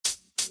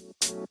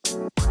Hey,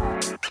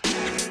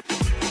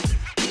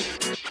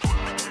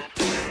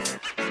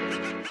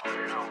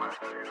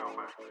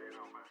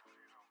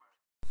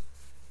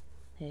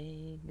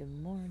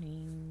 good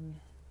morning.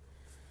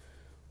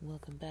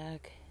 Welcome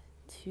back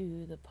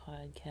to the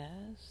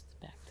podcast,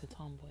 back to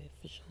Tomboy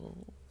Official.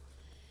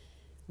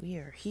 We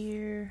are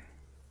here.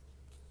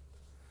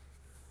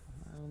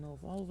 I don't know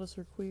if all of us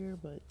are queer,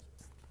 but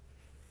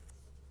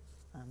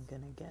I'm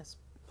gonna guess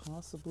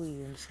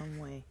possibly in some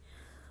way.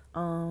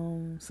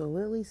 So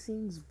Lily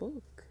Singh's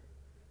book,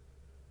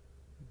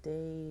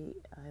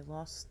 I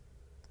lost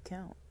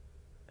count,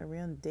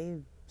 around day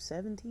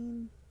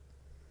 17?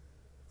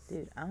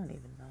 Dude, I don't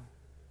even know.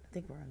 I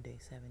think we're on day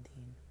 17.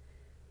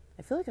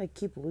 I feel like I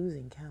keep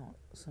losing count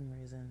for some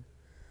reason.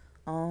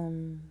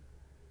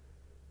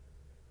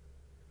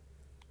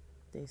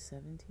 Day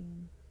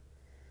 17?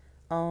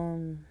 I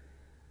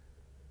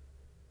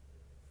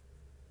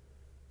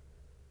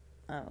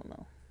don't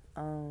know.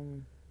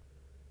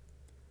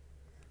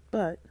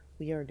 But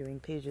we are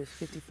doing pages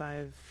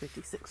 55,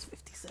 56,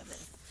 57.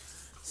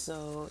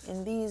 So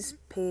in these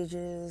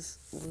pages,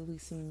 Lily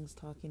Singh's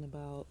talking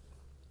about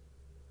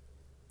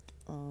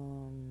let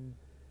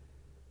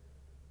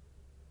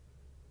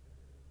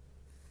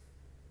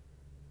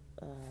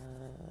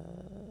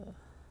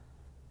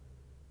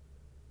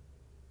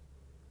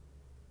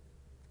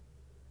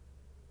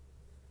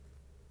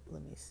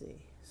me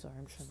see. Sorry,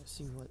 I'm trying to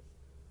see what.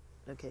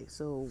 Okay,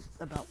 so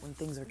about when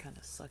things are kind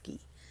of sucky.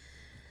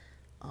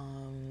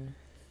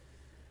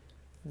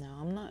 Now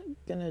I'm not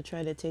gonna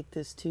try to take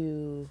this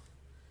to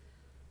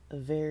a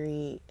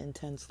very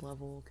intense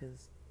level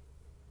because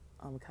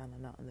I'm kind of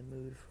not in the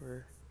mood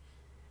for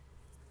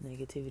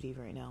negativity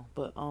right now.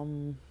 But I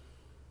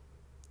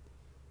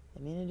mean,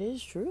 it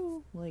is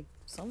true. Like,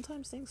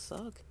 sometimes things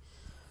suck.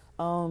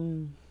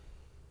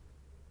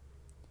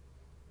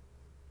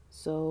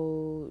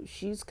 So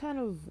she's kind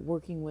of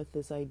working with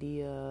this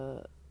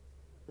idea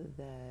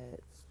that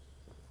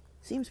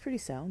seems pretty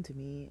sound to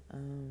me.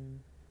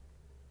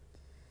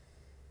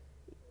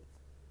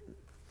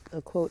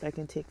 A quote I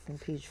can take from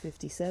page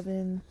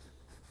 57.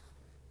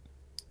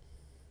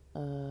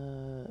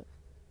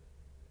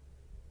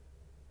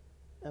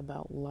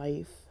 About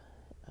life.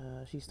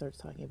 She starts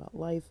talking about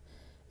life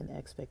and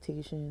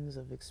expectations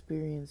of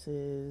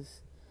experiences.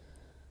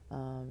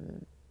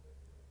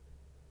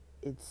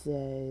 It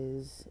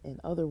says, in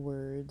other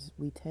words,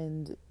 we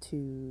tend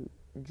to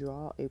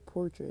draw a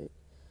portrait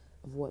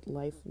of what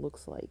life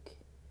looks like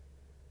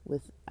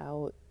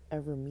without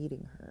ever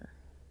meeting her.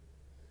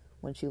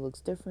 When she looks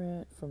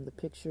different from the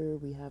picture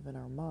we have in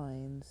our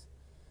minds,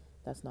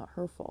 that's not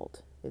her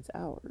fault, it's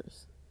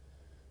ours.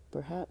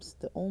 Perhaps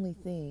the only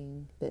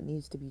thing that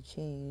needs to be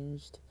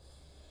changed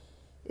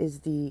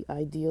is the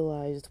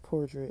idealized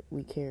portrait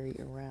we carry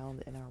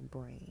around in our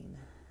brain.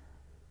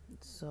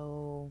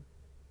 So,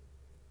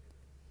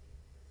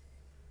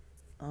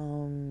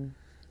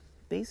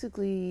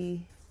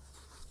 basically,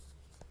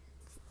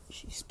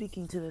 she's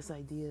speaking to this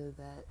idea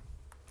that,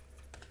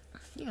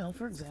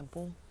 for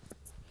example,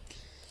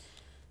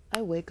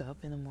 I wake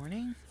up in the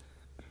morning,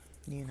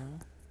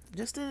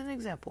 just an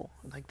example.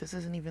 Like, this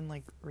isn't even,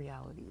 like,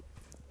 reality.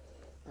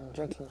 I'm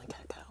drinking my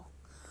cacao.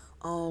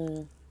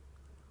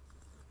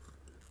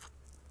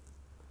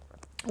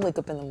 Wake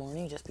up in the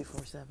morning just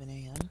before 7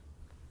 a.m.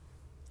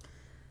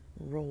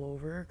 Roll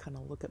over, kind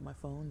of look at my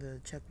phone to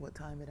check what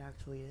time it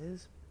actually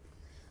is.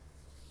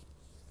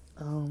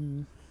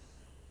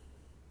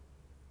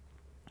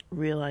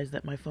 Realize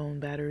that my phone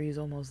battery is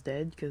almost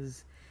dead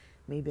because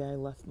maybe I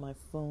left my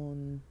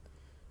phone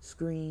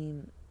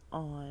screen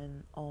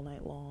on all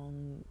night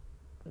long.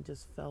 I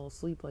just fell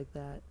asleep like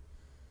that.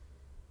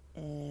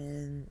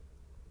 And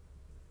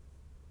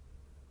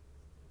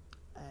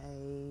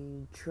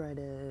I try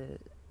to,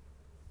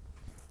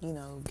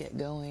 get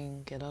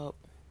going, get up,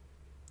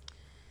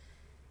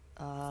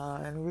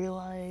 and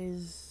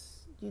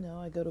realize,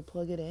 I go to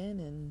plug it in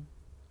and,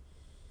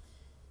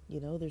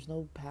 there's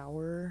no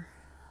power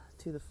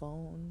to the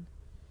phone.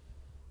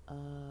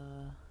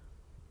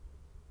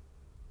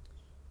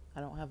 I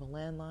don't have a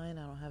landline.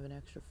 I don't have an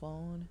extra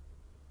phone.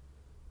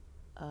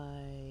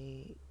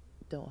 I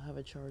don't have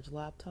a charged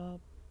laptop.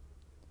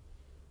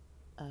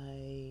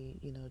 I,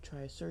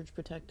 try a surge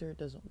protector. It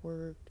doesn't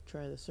work.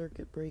 Try the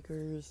circuit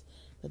breakers.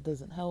 That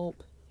doesn't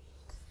help.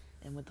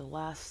 And with the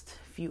last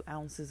few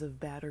ounces of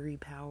battery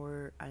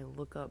power, I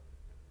look up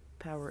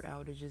power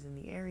outages in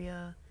the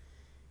area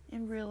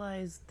and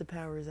realize the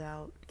power's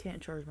out.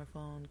 Can't charge my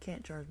phone.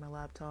 Can't charge my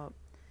laptop.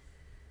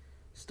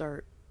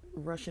 Start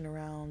rushing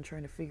around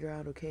trying to figure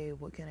out, okay,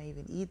 what can I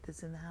even eat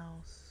that's in the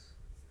house?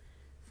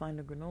 Find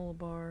a granola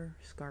bar,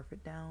 scarf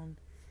it down,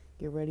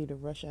 get ready to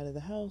rush out of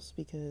the house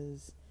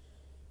because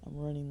I'm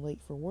running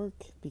late for work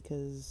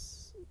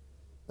because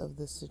of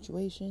this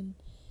situation,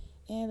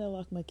 and I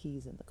lock my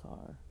keys in the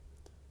car,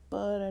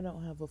 but I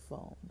don't have a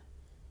phone,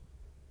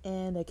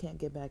 and I can't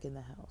get back in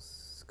the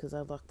house because I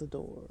locked the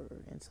door,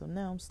 and so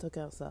now I'm stuck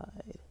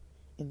outside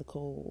in the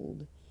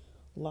cold,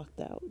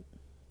 locked out,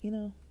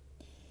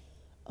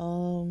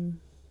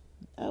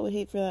 I would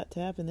hate for that to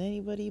happen to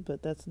anybody,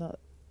 but it's not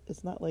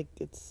like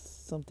it's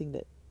something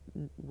that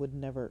would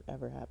never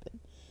ever happen.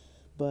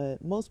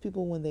 But most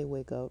people, when they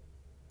wake up,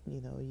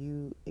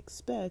 you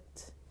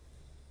expect,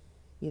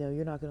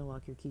 you're not going to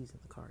lock your keys in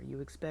the car. You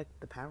expect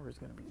the power is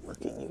going to be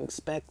working. You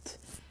expect,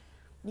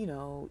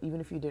 even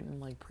if you didn't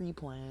like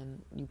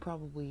pre-plan, you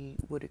probably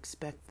would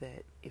expect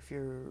that if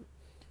your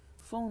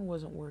phone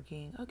wasn't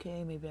working,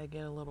 okay, maybe I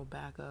get a little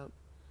backup.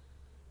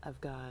 I've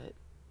got,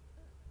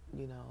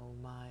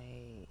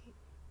 my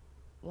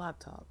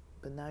laptop.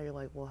 But now you're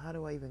like, well, how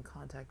do I even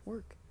contact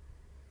work?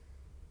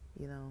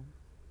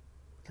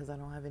 Because I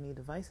don't have any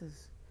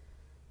devices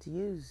to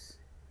use.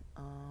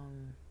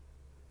 And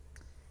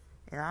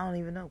I don't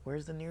even know.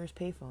 Where's the nearest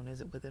payphone?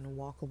 Is it within a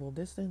walkable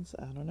distance?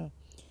 I don't know.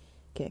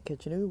 Can't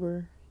catch an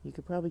Uber. You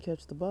could probably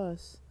catch the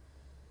bus.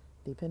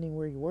 Depending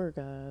where you work,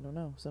 I don't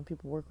know. Some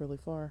people work really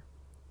far.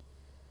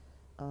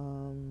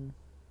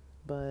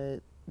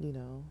 But,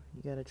 you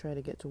gotta try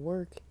to get to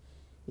work.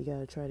 You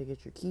gotta try to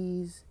get your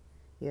keys.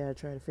 You gotta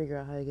try to figure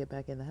out how to get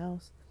back in the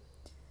house.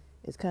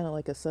 It's kind of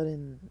like a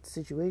sudden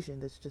situation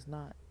that's just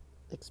not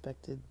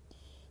expected.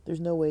 There's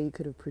no way you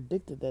could have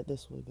predicted that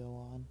this would go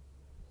on.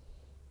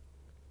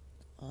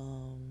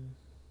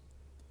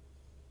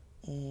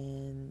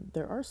 And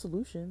there are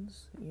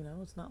solutions,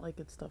 it's not like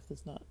it's stuff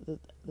that's not,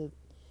 that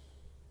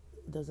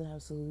doesn't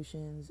have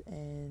solutions,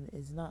 and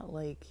it's not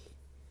like,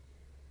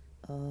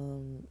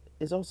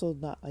 it's also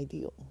not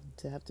ideal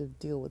to have to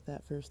deal with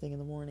that first thing in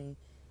the morning.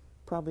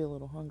 Probably a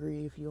little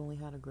hungry. If you only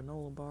had a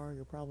granola bar,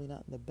 you're probably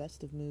not in the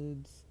best of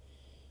moods.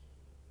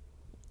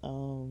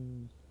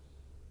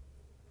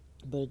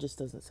 But it just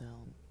doesn't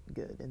sound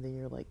good. And then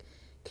you're like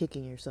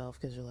kicking yourself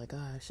because you're like,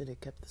 I should have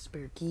kept the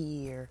spare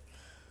key, or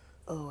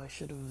I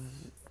should have,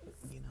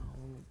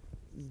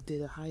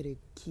 did a hide a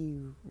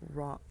key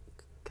rock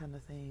kind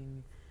of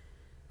thing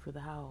for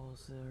the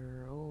house,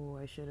 or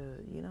I should have,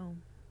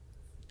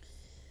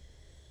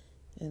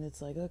 And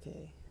it's like,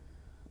 okay,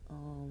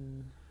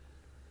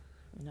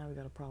 now we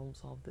gotta problem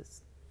solve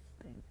this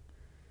thing.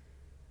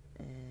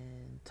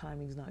 And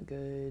timing's not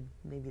good.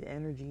 Maybe the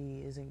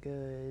energy isn't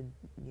good.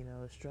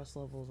 Stress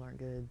levels aren't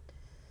good.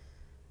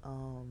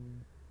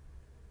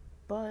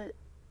 But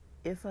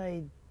if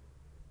I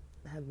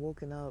had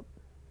woken up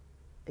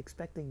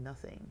expecting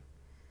nothing,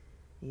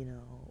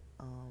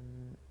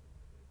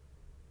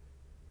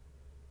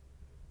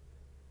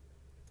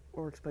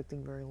 or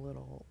expecting very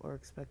little, or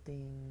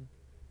expecting,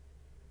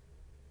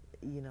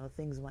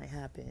 things might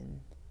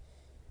happen,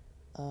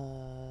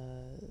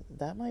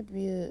 that might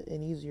be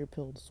an easier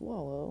pill to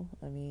swallow.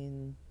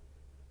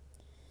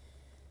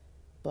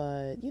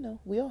 But,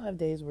 we all have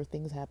days where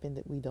things happen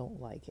that we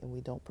don't like and we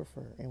don't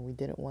prefer, and we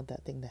didn't want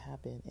that thing to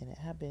happen, and it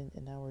happened,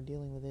 and now we're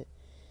dealing with it,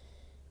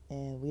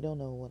 and we don't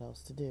know what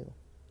else to do.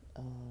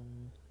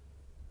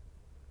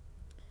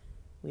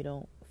 We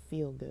don't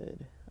feel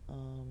good.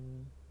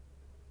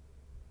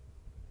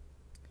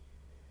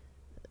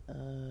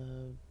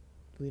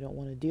 We don't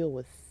want to deal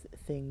with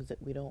things that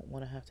we don't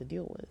want to have to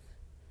deal with.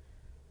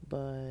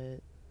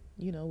 But,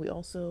 we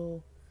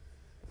also,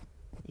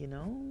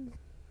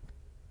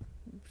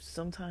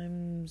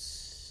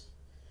 sometimes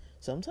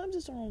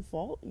it's our own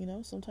fault,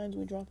 sometimes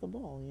we drop the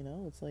ball,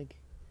 it's like,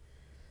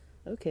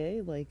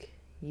 okay, like,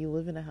 you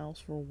live in a house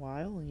for a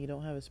while and you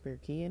don't have a spare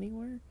key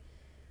anywhere.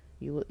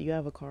 You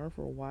have a car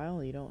for a while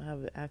and you don't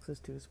have access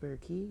to a spare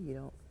key.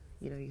 You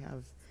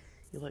have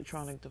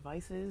electronic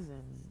devices,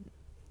 and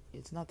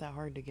it's not that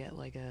hard to get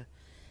like a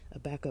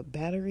backup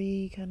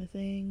battery kind of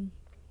thing.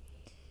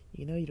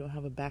 You don't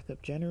have a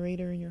backup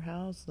generator in your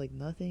house, like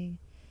nothing.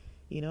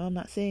 I'm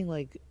not saying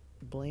like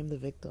blame the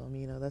victim,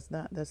 that's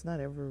not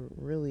ever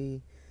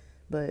really,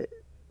 but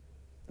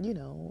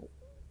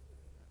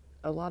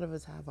a lot of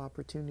us have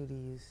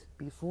opportunities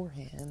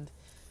beforehand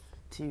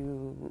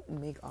to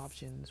make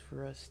options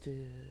for us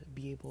to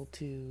be able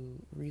to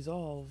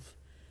resolve,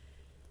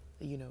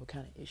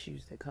 kind of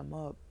issues that come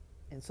up.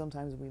 And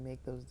sometimes we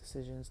make those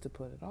decisions to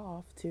put it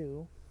off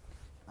too.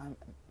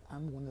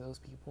 I'm one of those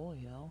people,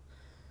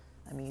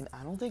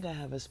 I don't think I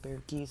have a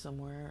spare key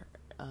somewhere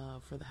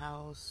for the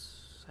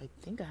house. I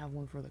think I have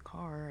one for the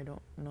car. I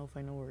don't know if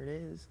I know where it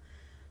is.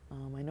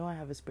 I know I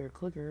have a spare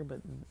clicker,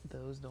 but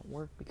those don't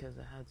work because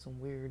I had some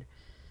weird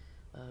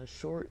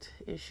short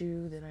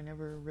issue that I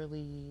never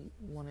really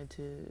wanted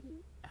to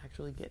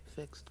actually get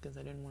fixed because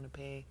I didn't want to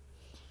pay.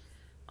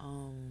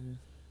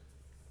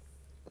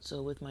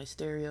 So with my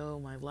stereo,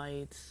 my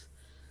lights,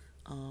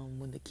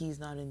 when the key's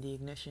not in the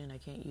ignition, I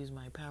can't use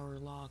my power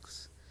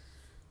locks,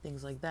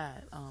 things like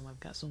that. I've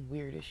got some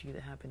weird issue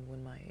that happened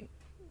when my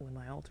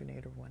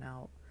alternator went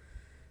out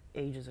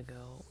ages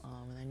ago,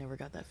 and I never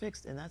got that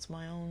fixed, and that's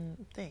my own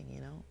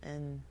thing,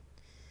 and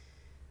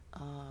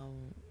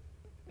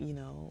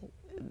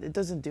it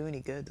doesn't do any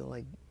good to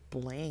like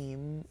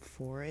blame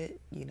for it.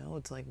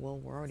 It's like, well,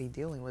 we're already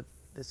dealing with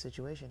this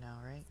situation now,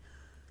 right?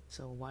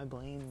 So why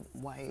blame?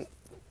 Why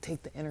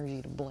take the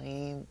energy to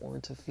blame, or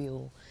to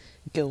feel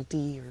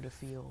guilty, or to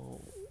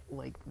feel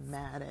like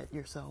mad at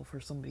yourself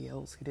or somebody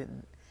else who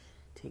didn't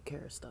take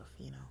care of stuff,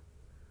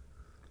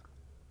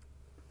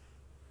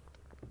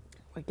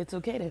 Like, it's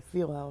okay to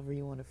feel however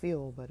you want to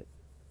feel, but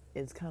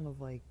it's kind of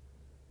like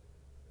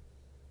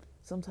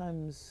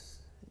sometimes,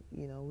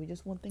 we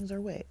just want things our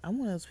way. I'm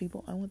one of those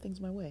people. I want things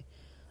my way.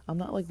 I'm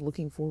not like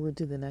looking forward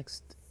to the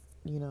next,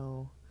 you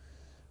know,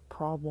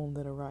 problem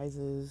that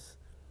arises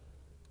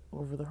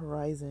over the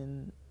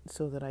horizon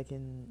so that I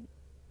can,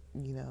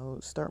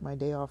 start my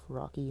day off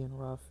rocky and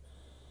rough.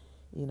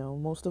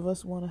 Most of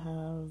us want to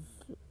have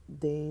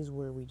days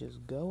where we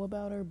just go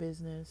about our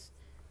business,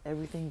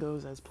 everything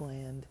goes as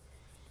planned,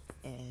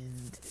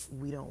 and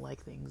we don't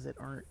like things that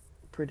aren't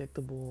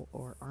predictable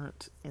or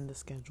aren't in the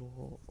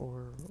schedule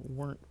or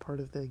weren't part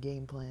of the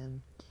game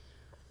plan.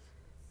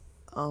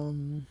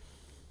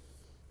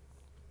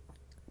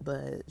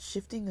 But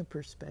shifting a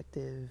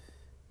perspective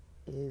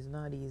is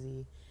not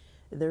easy.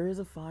 There is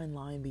a fine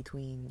line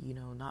between,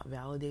 not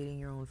validating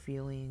your own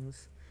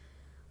feelings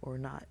or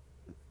not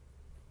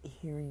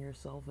hearing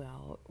yourself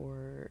out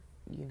or,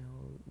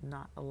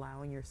 not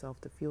allowing yourself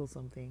to feel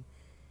something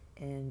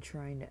and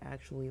trying to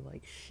actually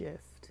like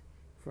shift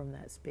from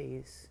that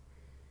space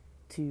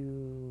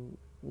to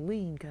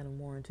lean kind of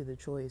more into the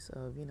choice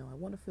of, I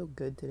want to feel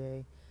good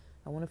today.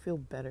 I want to feel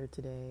better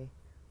today.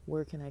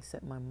 Where can I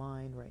set my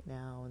mind right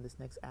now in this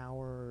next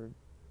hour or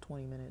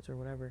 20 minutes or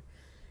whatever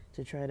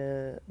to try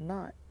to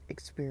not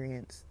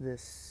experience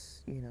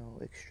this,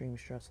 extreme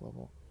stress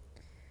level?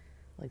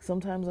 Like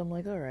sometimes I'm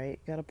like, all right,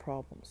 gotta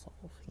problem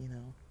solve.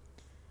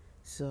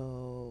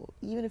 So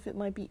even if it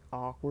might be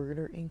awkward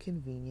or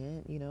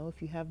inconvenient,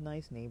 if you have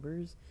nice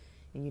neighbors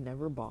and you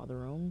never bother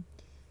them,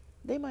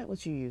 they might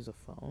let you use a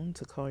phone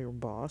to call your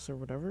boss or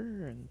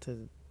whatever and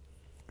to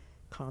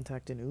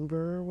contact an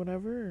Uber or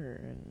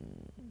whatever.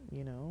 And,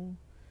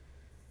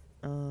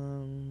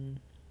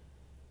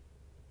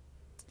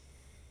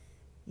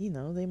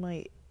 they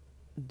might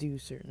do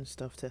certain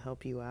stuff to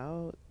help you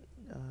out.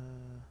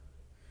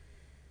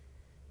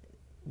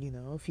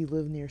 If you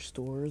live near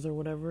stores or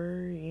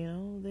whatever,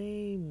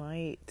 they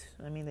might,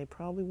 they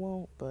probably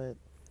won't, but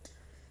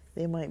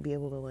they might be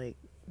able to, like,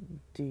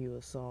 do you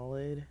a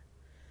solid.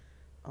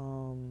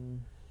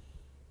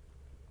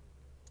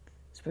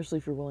 Especially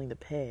if you're willing to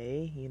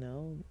pay, you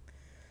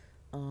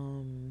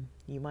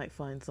might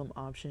find some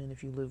option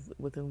if you live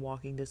within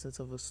walking distance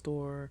of a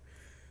store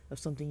of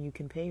something you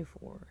can pay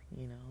for,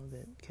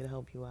 that could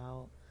help you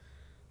out.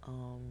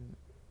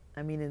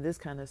 In this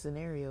kind of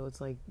scenario,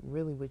 it's like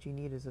really what you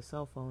need is a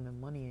cell phone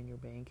and money in your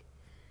bank.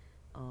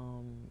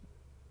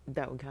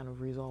 That would kind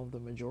of resolve the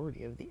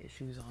majority of the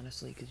issues,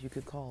 honestly, because you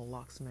could call a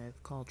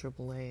locksmith, call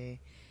AAA,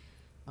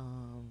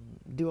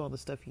 do all the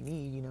stuff you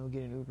need,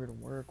 get an Uber to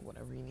work,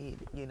 whatever you need,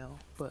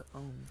 But,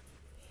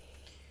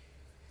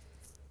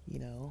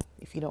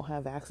 if you don't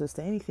have access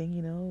to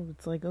anything,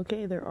 it's like,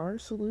 okay, there are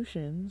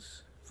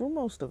solutions for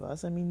most of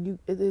us. It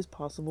is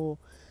possible,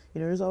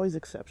 there's always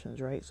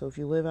exceptions, right? So if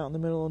you live out in the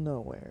middle of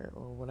nowhere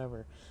or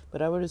whatever,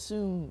 but I would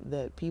assume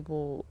that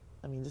people,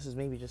 this is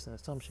maybe just an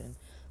assumption,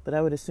 but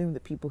I would assume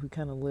that people who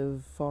kind of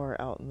live far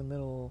out in the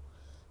middle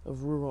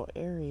of rural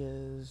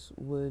areas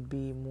would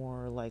be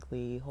more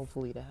likely,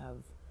 hopefully, to have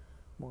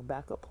more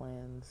backup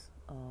plans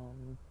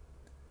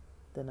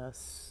than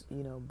us,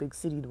 big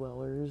city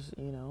dwellers,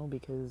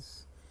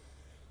 because,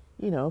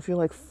 if you're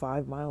like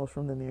 5 miles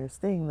from the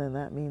nearest thing, then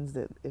that means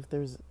that if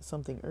there's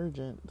something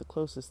urgent, the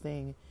closest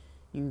thing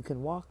you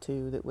can walk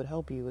to that would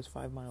help you is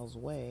 5 miles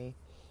away.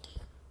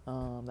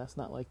 That's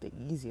not like the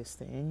easiest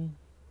thing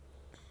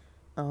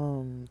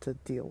to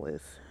deal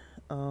with.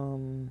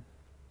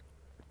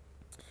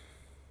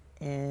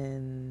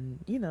 And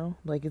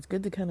like it's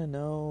good to kind of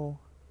know,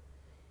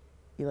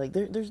 like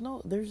there's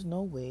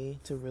no way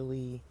to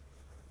really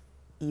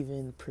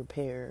even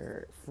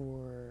prepare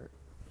for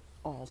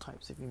all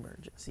types of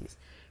emergencies,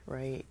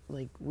 right?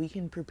 Like we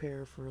can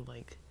prepare for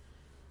like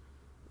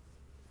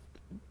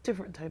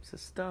different types of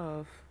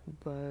stuff,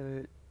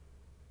 but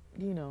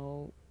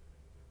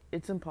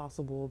it's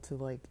impossible to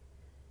like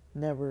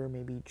never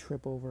maybe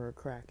trip over a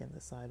crack in the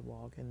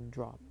sidewalk and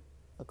drop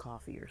a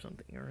coffee or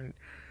something, or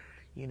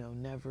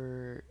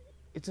never,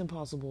 it's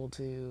impossible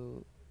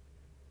to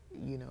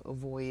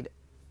avoid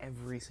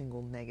every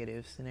single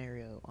negative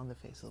scenario on the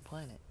face of the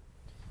planet.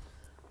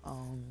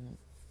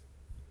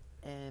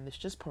 And it's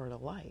just part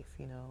of life,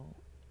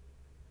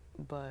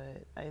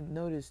 but I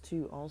noticed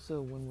too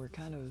also when we're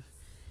kind of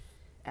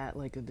at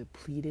like a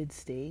depleted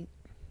state,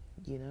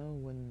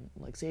 when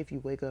like say if you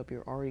wake up,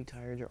 you're already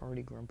tired, you're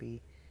already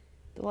grumpy,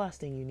 the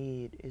last thing you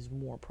need is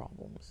more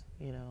problems,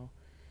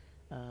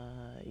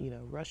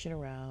 rushing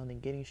around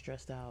and getting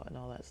stressed out and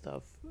all that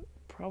stuff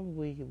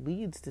probably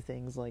leads to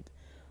things like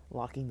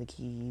locking the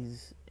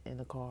keys in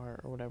the car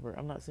or whatever.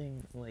 I'm not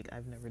saying like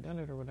I've never done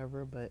it or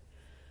whatever, but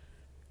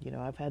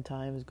I've had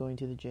times going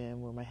to the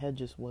gym where my head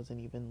just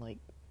wasn't even like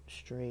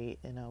straight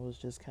and I was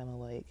just kind of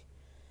like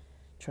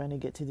trying to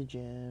get to the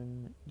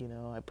gym.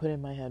 I put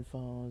in my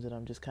headphones and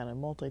I'm just kind of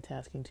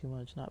multitasking too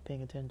much, not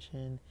paying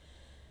attention.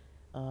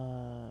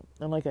 And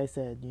like I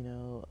said,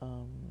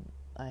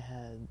 I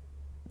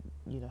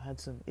had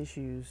some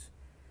issues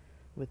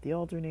with the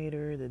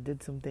alternator that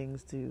did some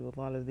things to a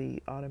lot of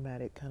the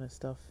automatic kind of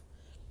stuff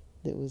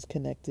that was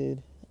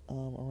connected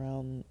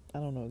around, I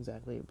don't know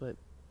exactly, but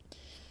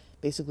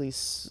basically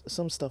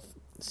some stuff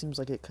seems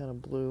like it kind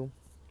of blew.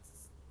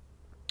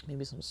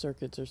 Maybe some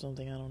circuits or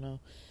something, I don't know.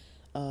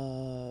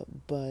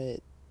 But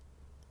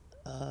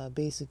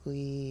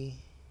basically,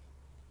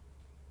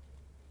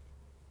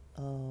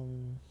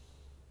 um,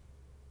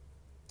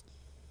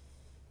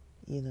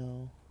 you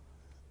know,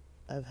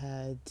 I've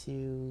had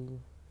to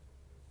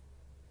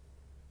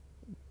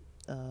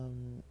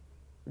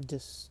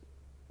just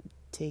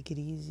take it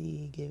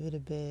easy, give it a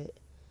bit.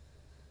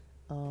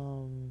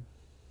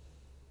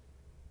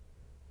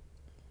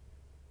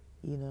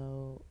 You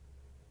know,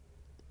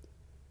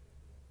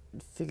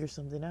 figure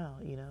something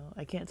out, you know.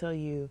 I can't tell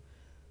you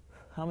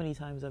how many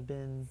times I've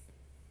been,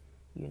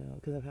 you know,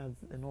 because I've had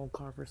an old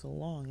car for so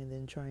long, and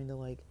then trying to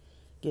like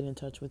get in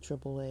touch with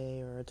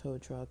AAA or a tow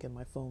truck, and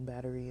my phone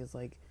battery is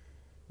like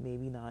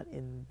maybe not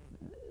in,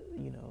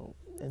 you know,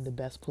 in the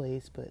best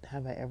place. But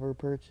have I ever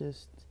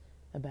purchased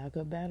a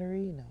backup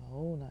battery?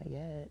 No, not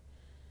yet.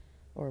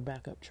 Or a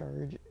backup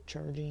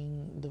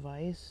charging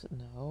device?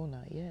 No,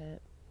 not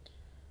yet.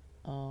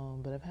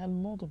 But I've had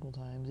multiple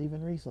times,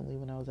 even recently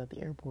when I was at the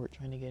airport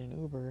trying to get an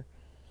Uber,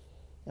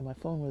 and my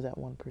phone was at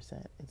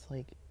 1%. It's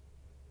like,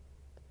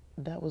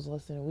 that was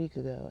less than a week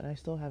ago, and I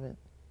still haven't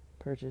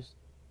purchased,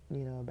 you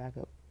know, a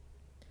backup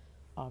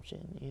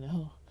option, you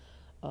know.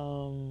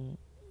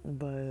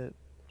 But,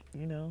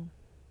 you know,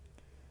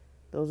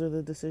 those are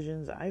the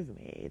decisions I've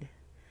made.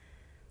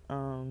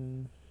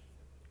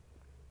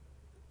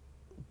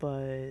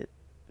 But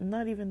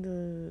not even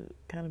to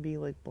kind of be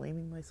like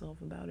blaming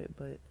myself about it,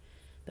 but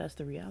that's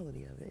the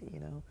reality of it, you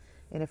know.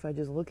 And if I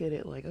just look at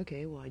it like,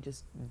 okay, well, I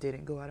just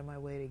didn't go out of my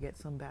way to get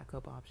some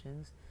backup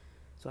options,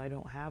 so I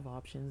don't have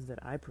options that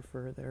I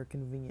prefer that are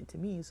convenient to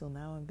me, so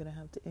now I'm gonna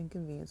have to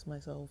inconvenience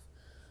myself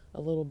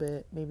a little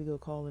bit, maybe go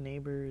call the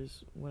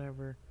neighbors,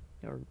 whatever,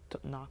 or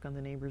knock on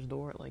the neighbor's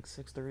door at like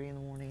 6:30 in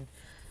the morning,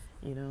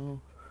 you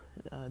know.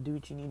 Do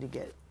what you need to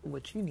get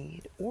what you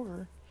need,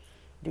 or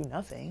do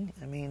nothing.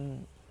 I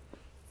mean,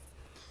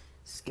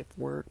 skip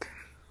work,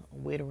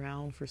 wait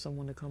around for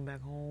someone to come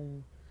back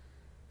home.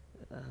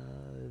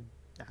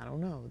 I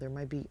don't know. There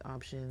might be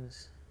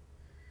options.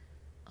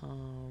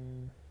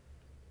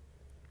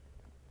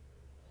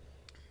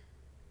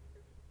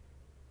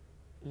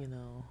 You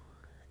know,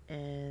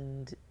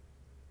 and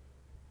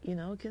you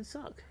know, it can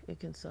suck. It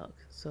can suck.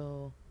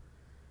 So,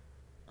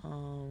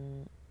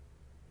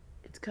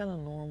 it's kind of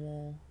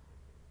normal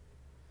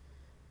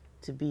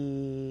to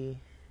be,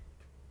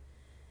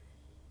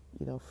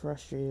 you know,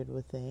 frustrated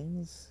with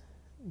things,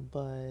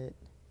 but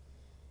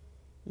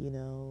you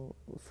know,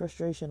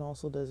 frustration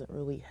also doesn't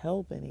really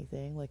help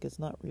anything. Like, it's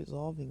not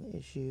resolving the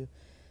issue,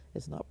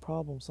 it's not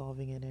problem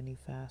solving it any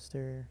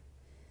faster.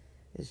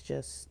 It's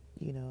just,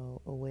 you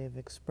know, a way of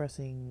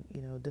expressing,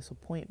 you know,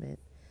 disappointment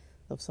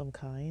of some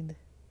kind.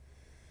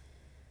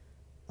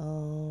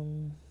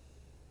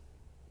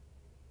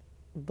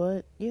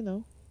 But, you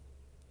know,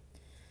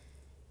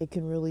 it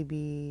can really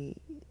be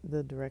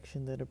the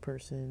direction that a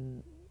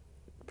person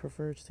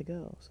prefers to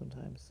go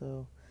sometimes.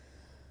 So,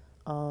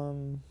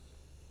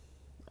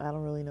 I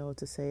don't really know what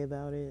to say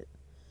about it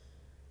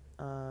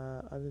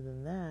other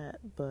than that.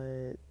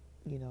 But,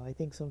 you know, I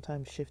think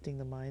sometimes shifting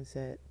the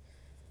mindset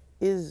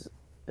is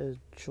a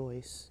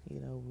choice.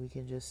 You know, we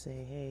can just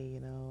say, hey, you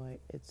know,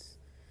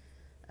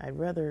 I'd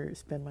rather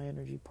spend my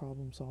energy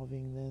problem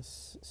solving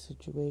this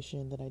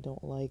situation that I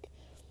don't like,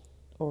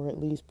 or at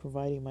least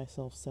providing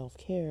myself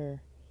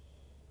self-care,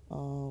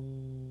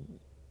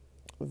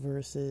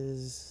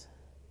 versus,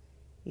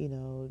 you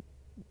know,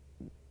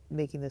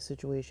 making the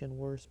situation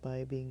worse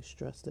by being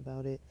stressed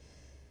about it,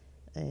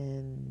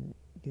 and,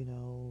 you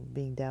know,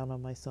 being down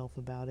on myself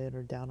about it,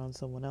 or down on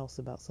someone else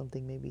about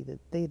something maybe that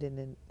they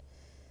didn't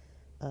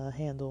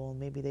handle, and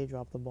maybe they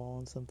dropped the ball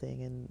on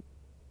something, and,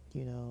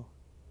 you know,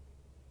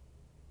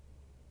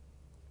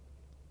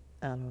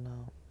 I don't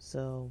know.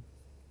 So,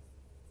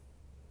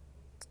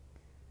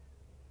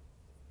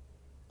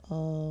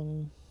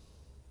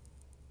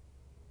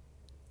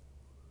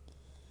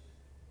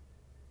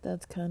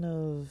 that's kind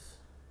of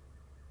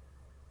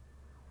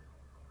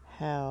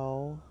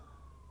how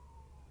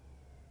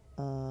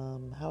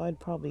I'd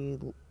probably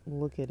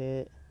look at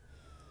it.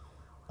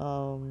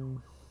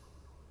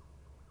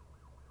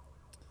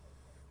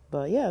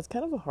 But yeah, it's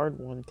kind of a hard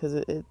one,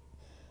 because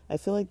I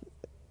feel like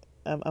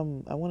I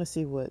want to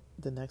see what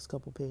the next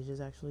couple pages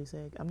actually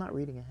say. I'm not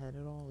reading ahead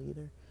at all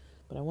either,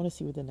 but I want to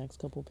see what the next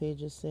couple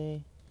pages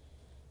say.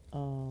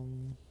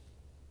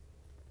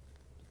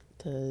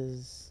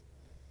 Because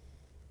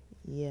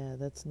yeah,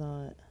 that's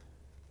not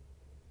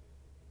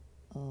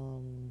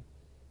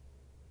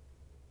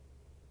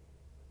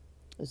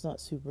it's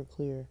not super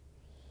clear.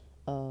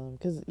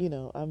 Because you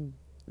know, I'm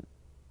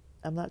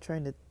not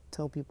trying to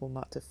tell people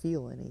not to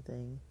feel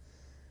anything,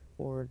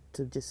 or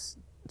to just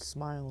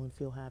smile and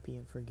feel happy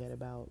and forget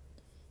about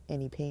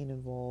any pain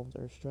involved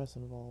or stress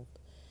involved.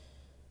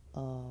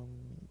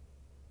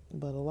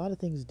 But a lot of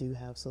things do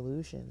have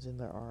solutions, and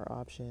there are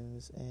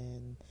options,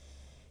 and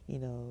you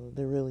know,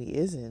 there really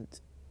isn't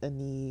a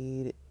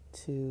need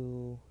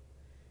to,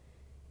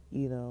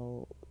 you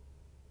know,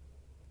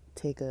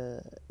 take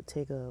a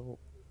take a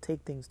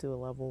take things to a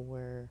level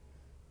where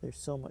there's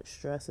so much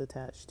stress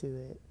attached to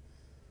it.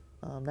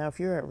 Now, if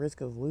you're at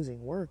risk of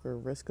losing work or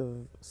risk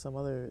of some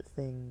other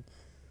thing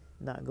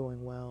not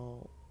going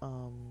well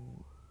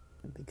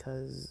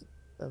because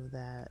of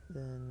that,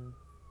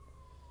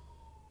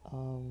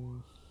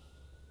 um,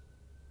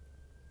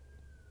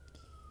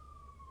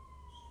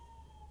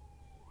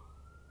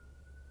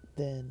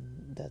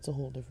 then that's a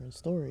whole different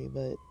story.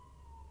 But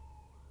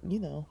you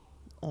know,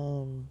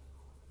 um,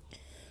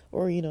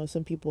 or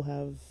some people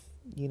have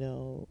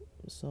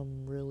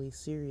some really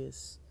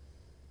serious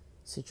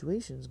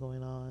situations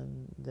going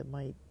on that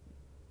might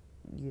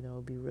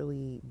be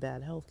really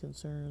bad health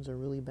concerns or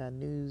really bad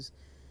news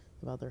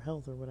about their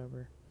health or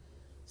whatever.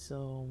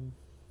 So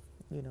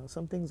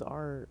some things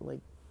are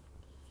like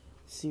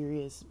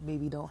serious,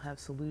 maybe don't have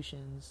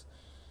solutions.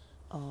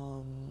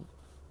 um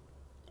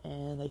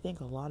and I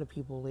think a lot of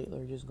people lately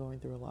are just going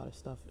through a lot of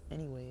stuff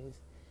anyways.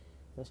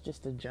 That's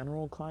just a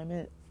general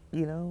climate,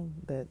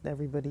 that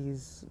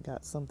everybody's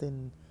got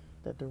something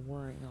that they're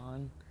worrying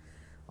on.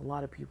 A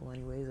lot of people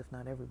anyways, if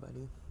not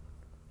everybody.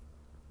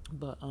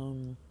 But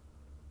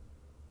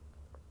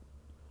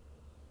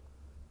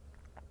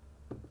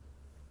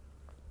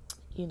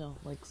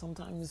like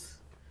sometimes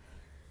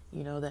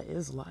that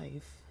is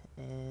life,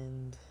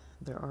 and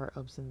there are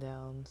ups and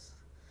downs.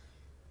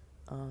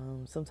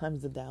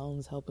 Sometimes the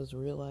downs help us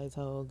realize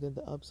how good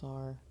the ups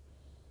are.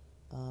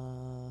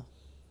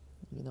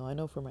 I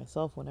know for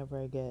myself, whenever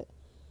I get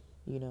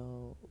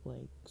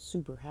like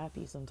super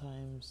happy,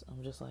 sometimes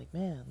I'm just like,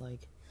 man,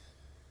 like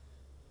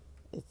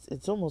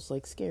it's almost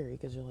like scary,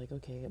 because you're like,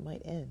 okay, it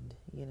might end,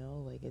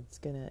 like it's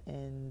gonna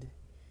end.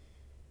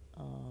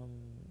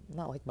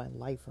 Not like my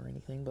life or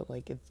anything, but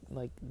like it's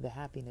like the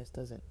happiness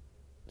doesn't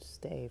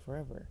stay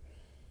forever,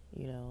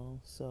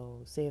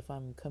 so say if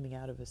I'm coming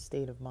out of a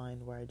state of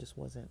mind where I just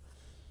wasn't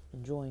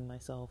enjoying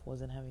myself,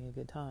 wasn't having a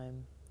good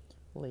time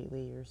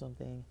lately or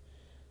something,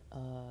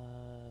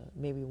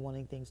 maybe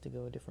wanting things to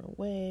go a different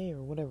way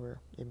or whatever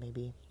it may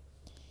be,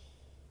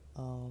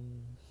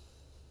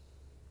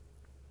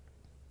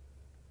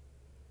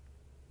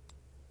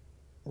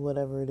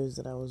 whatever it is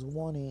that I was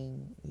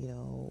wanting,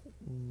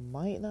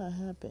 might not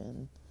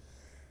happen.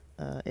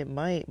 It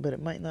might, but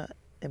it might not.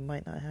 It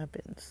might not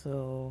happen.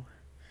 So,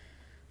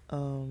 I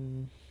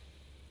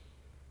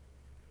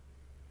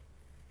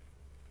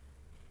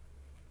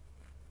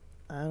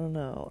don't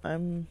know.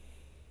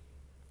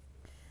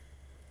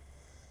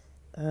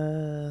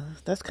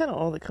 That's kind of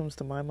all that comes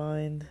to my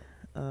mind.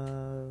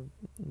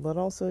 But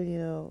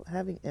also,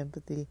 having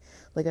empathy.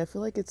 Like, I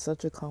feel like it's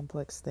such a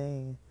complex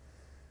thing,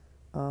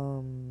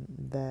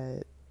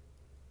 that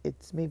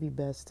it's maybe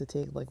best to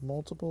take like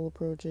multiple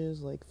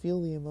approaches, like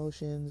feel the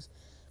emotions,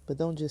 but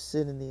don't just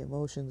sit in the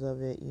emotions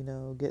of it,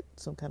 get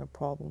some kind of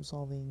problem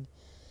solving,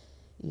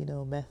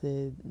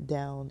 method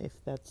down if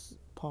that's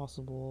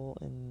possible,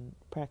 and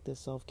practice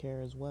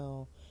self-care as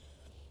well.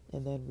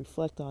 And then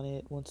reflect on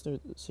it once the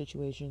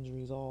situation's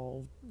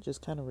resolved.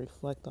 Just kind of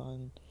reflect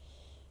on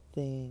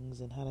things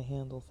and how to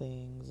handle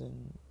things,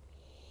 and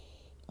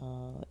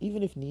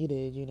even if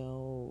needed,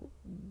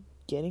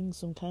 getting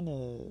some kind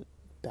of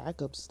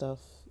backup stuff,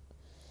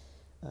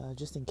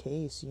 just in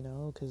case,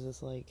 because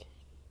it's like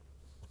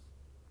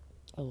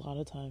a lot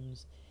of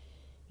times,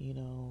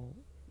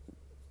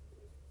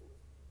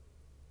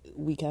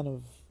 we kind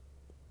of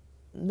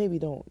maybe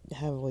don't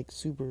have like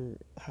super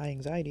high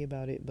anxiety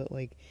about it, but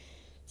like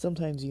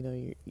sometimes,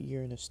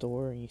 you're in a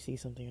store and you see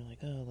something, you're like,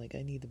 oh, like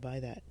I need to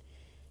buy that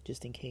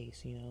just in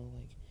case, like,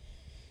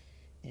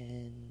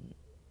 and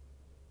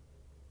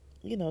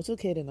it's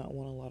okay to not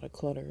want a lot of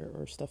clutter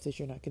or stuff that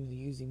you're not going to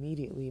use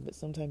immediately, but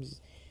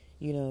sometimes,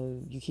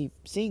 you keep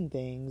seeing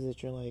things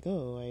that you're like,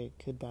 oh, I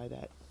could buy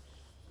that,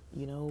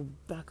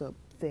 backup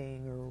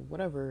thing or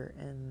whatever,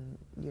 and,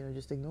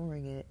 just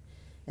ignoring it.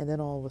 And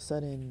then all of a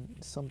sudden,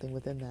 something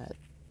within that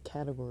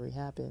category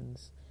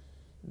happens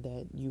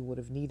that you would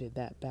have needed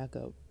that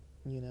backup,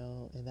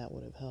 and that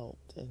would have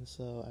helped. And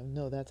so I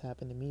know that's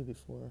happened to me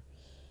before,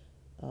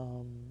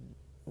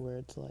 where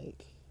it's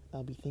like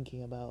I'll be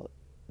thinking about,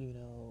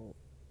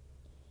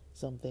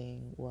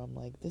 something where I'm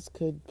like, this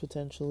could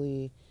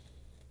potentially,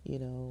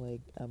 like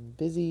I'm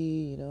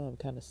busy, I'm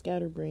kind of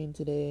scatterbrained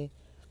today.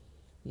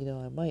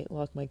 I might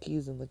lock my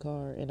keys in the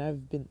car, and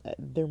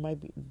there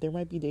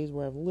might be days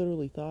where I've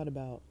literally thought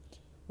about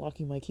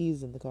locking my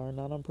keys in the car,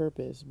 not on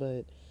purpose,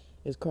 but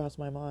it's crossed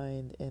my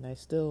mind, and I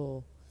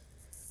still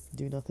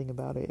do nothing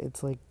about it.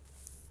 It's like,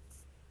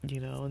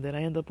 and then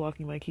I end up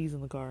locking my keys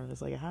in the car, and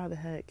it's like, how the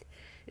heck?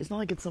 It's not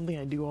like it's something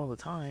I do all the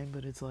time,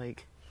 but it's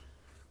like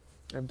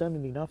I've done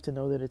it enough to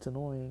know that it's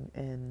annoying,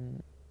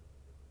 and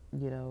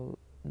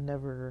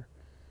never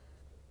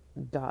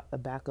got a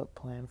backup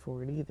plan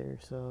for it either.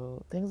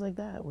 So things like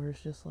that, where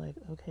it's just like,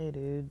 okay,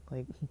 dude,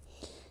 like,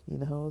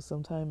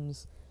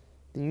 sometimes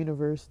the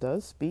universe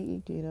does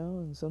speak,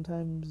 and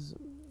sometimes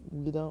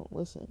we don't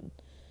listen.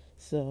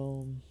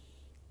 So,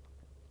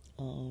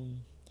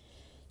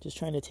 just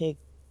trying to take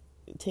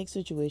take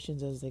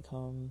situations as they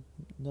come.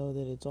 Know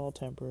that it's all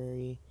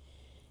temporary.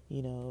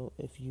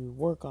 If you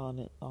work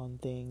on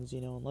things,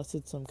 unless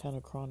it's some kind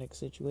of chronic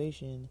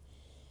situation,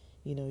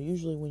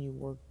 usually when you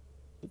work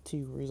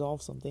to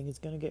resolve something, it's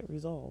going to get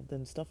resolved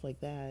and stuff like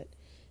that.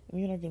 I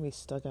mean, you're not going to be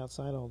stuck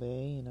outside all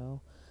day.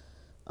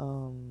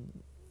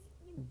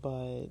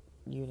 But,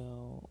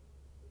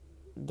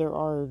 there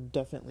are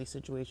definitely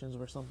situations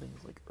where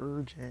something's like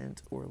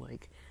urgent, or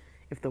like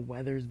if the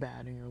weather's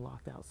bad and you're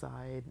locked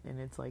outside and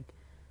it's like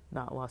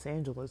not Los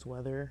Angeles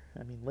weather.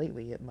 I mean,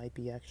 lately it might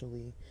be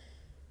actually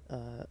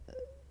a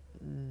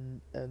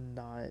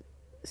not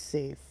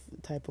safe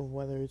type of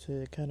weather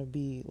to kind of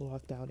be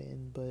locked out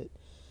in, but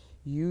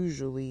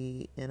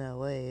usually in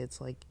LA it's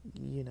like,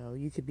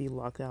 you could be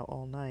locked out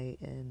all night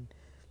and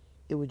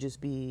it would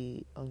just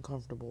be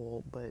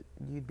uncomfortable, but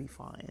you'd be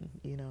fine.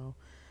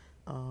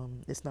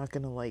 It's not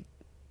gonna like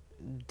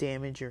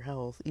damage your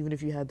health, even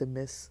if you had to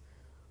miss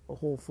a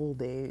whole full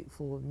day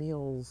full of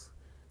meals.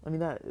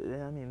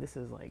 This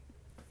is like,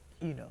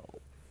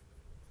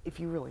 if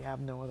you really have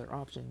no other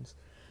options,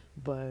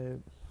 but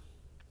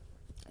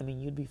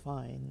you'd be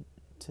fine.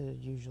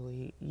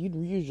 You'd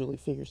usually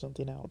figure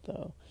something out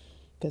though,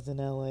 because in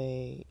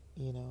LA,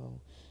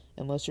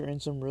 unless you're in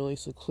some really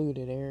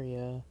secluded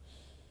area,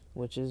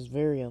 which is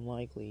very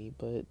unlikely,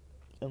 but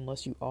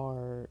unless you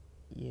are,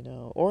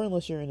 or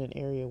unless you're in an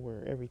area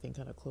where everything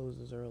kind of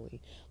closes early.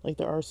 Like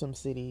there are some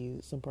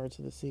parts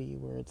of the city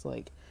where it's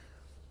like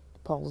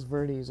Palos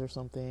Verdes or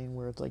something,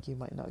 where it's like you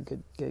might not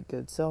get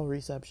good cell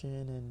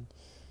reception, and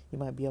you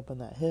might be up on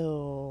that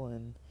hill,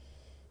 and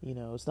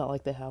it's not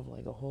like they have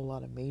like a whole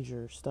lot of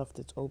major stuff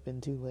that's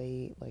open too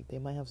late. Like they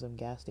might have some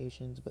gas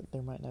stations, but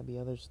there might not be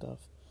other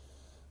stuff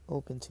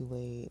open too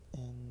late.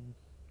 And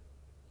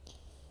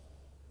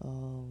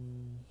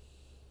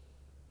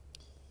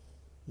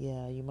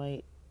yeah, you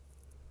might,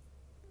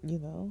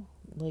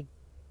 like,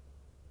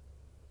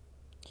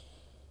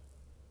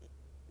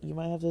 you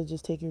might have to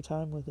just take your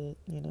time with it.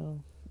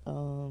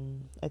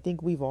 I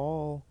think we've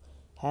all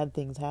had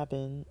things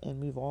happen,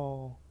 and we've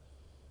all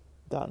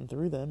gotten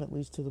through them, at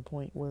least to the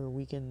point where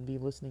we can be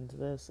listening to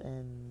this,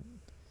 and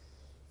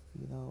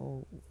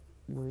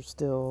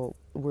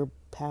we're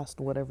past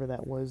whatever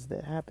that was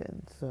that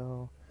happened.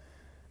 So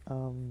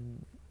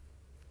even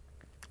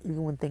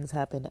when things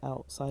happen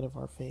outside of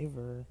our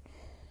favor,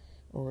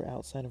 or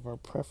outside of our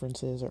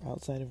preferences, or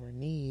outside of our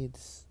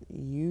needs,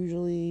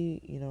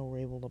 usually we're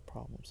able to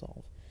problem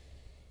solve.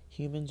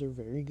 Humans are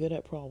very good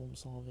at problem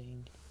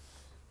solving.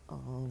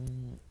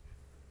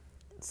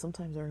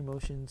 Sometimes our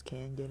emotions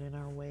can get in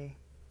our way,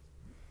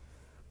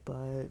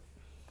 but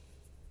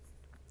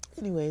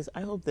anyways,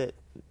 I hope that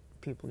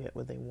people get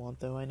what they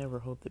want, though. I never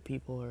hope that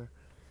people are,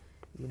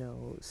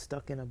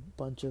 stuck in a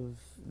bunch of,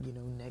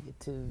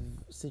 negative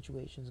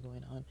situations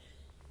going on.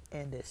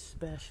 And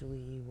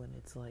especially when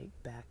it's like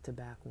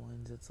back-to-back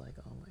ones, it's like,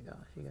 oh my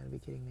gosh, you gotta be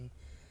kidding me.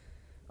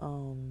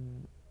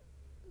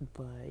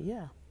 But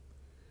yeah.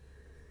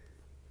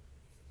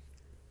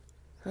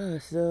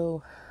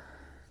 So,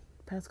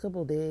 past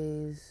couple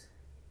days,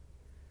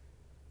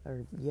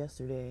 or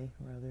yesterday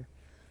rather,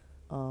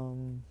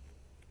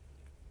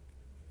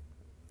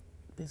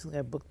 basically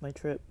I booked my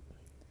trip,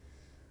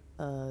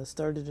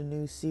 started a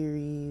new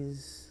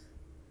series.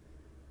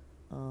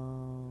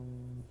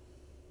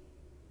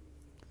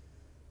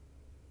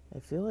 I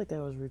feel like I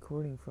was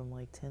recording from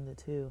like 10 to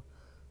 2.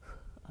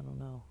 I don't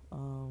know.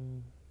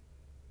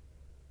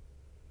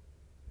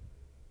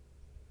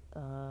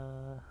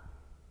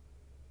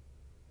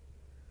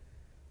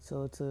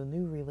 So it's a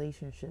new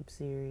relationship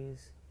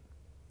series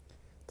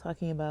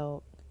talking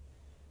about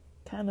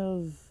kind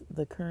of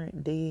the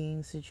current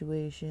dating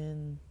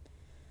situation.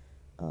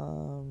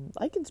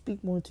 I can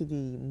speak more to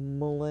the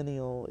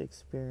millennial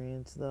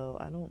experience, though.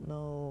 I don't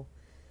know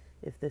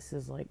if this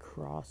is like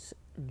cross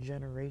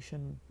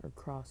generation or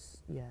cross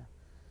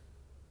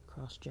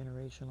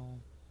generational.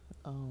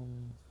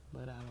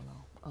 But I don't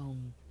know.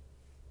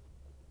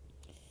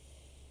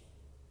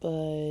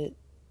 But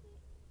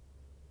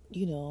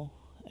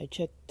I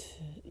checked,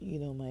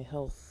 my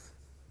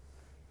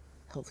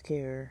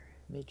healthcare,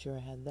 made sure I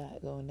had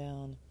that going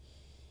down.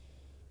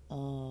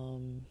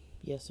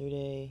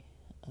 Yesterday,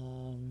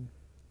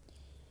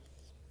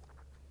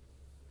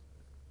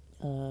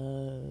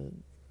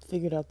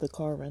 figured out the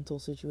car rental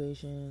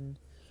situation.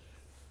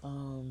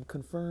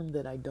 Confirmed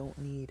that I don't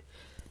need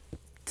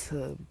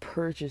to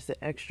purchase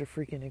the extra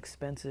freaking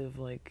expensive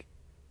like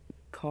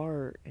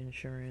car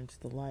insurance,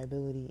 the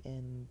liability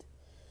and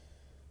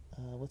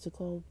what's it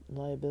called?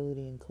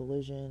 Liability and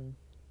collision,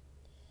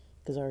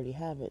 because I already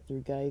have it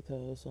through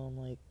Geico. So I'm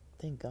like,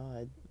 thank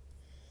God.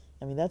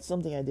 I mean, that's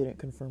something I didn't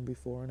confirm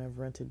before, and I've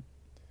rented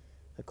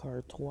a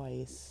car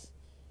twice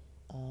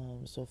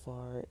so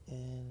far,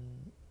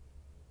 and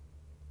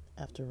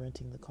after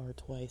renting the car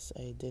twice,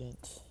 I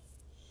didn't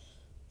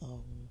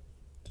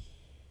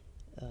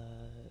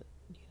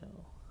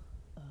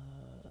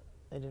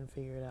I didn't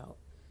figure it out.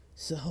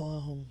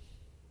 So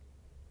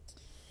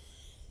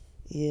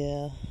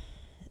yeah,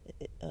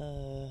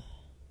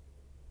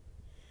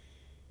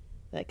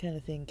 that kind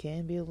of thing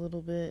can be a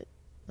little bit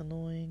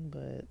annoying,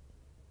 but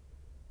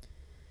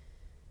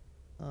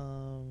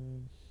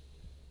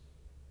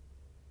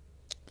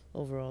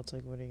overall, it's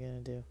like, what are you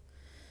gonna do?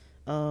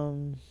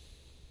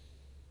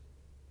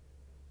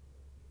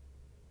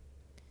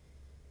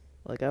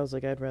 Like, I was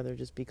like, I'd rather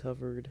just be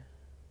covered.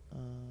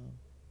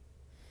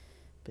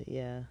 But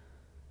yeah.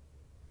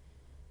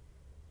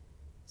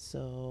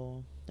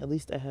 So, at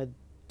least I had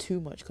too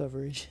much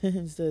coverage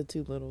instead of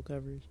too little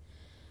coverage.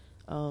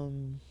 But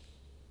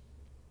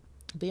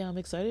yeah, I'm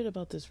excited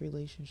about this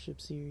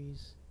relationship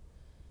series.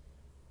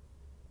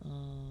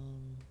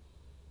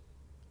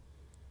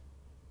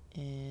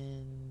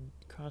 And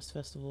Cross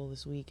Festival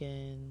this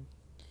weekend.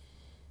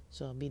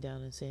 So I'll be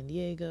down in San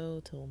Diego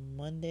till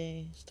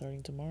Monday,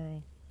 starting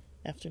tomorrow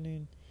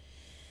afternoon.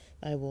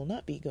 I will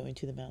not be going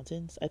to the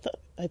mountains. I thought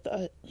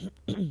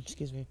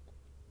excuse me.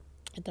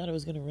 I thought I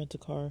was gonna rent a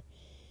car,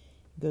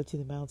 go to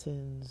the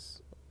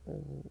mountains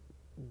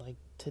like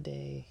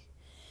today.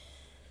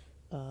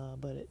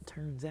 But it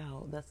turns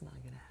out that's not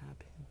gonna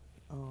happen.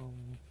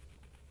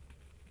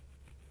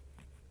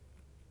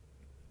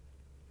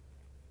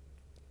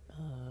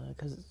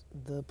 Because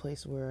the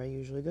place where I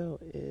usually go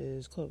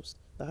is closed.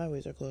 The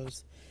highways are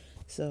closed.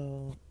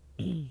 So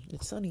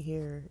it's sunny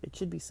here. It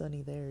should be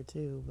sunny there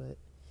too, but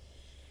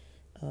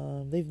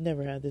they've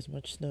never had this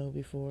much snow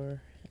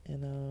before,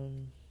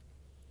 and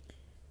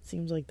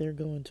seems like they're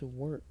going to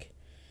work.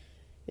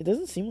 It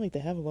doesn't seem like they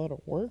have a lot of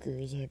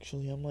workers,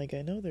 actually. I'm like,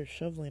 I know they're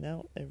shoveling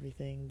out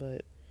everything,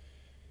 but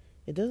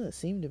it doesn't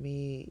seem to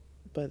me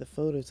by the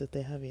photos that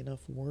they have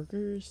enough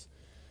workers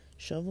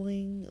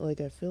shoveling. Like,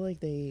 I feel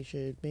like they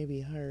should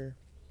maybe hire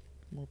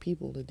more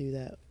people to do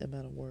that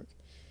amount of work.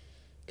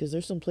 Because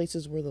there's some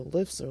places where the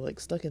lifts are, like,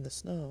 stuck in the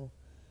snow.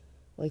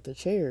 Like the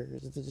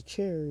chairs. The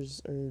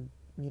chairs are,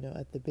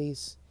 at the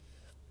base,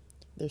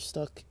 they're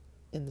stuck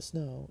in the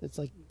snow. It's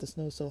like the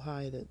snow's so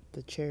high that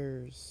the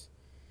chairs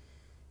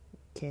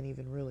can't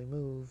even really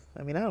move.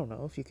 I mean, I don't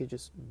know if you could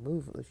just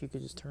move, if you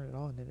could just turn it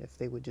on and if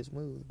they would just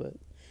move, but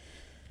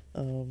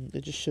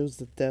it just shows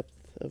the depth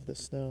of the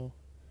snow.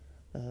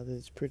 That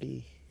it's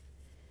pretty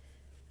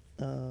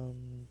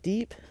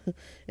deep, and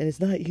it's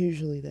not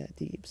usually that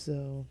deep,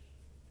 so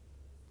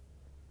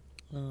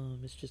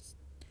it's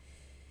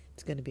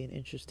going to be an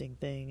interesting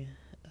thing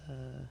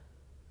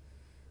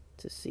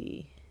to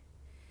see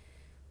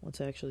once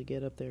I actually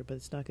get up there, but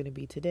it's not going to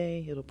be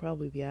today. It'll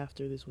probably be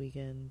after this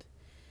weekend.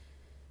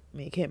 I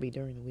mean, it can't be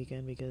during the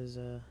weekend because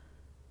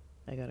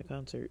I got a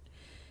concert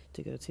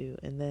to go to,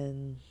 and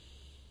then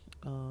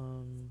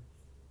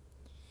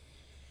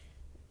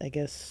I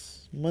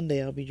guess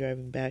Monday I'll be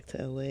driving back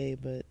to LA,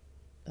 but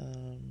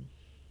I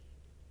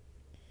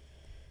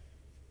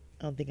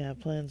don't think I have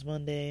plans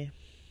Monday.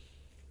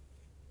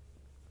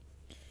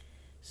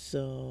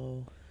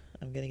 So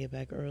I'm going to get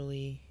back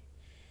early.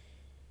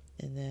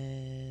 And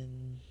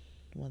then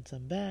once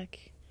I'm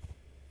back,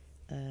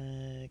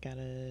 I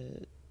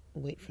gotta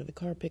wait for the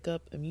car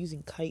pickup. I'm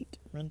using Kite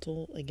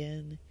rental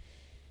again.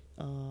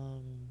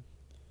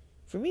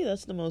 For me,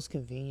 that's the most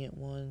convenient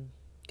one.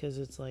 Because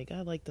it's like,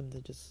 I like them to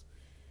just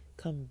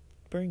come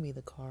bring me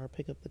the car,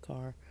 pick up the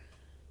car.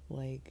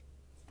 Like,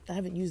 I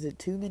haven't used it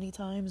too many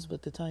times,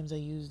 but the times I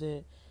used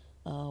it,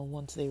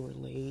 once they were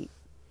late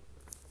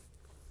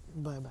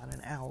by about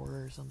an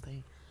hour or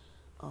something,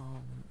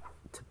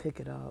 to pick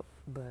it up.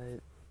 But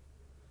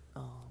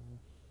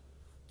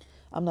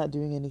I'm not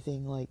doing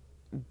anything like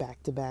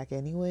back to back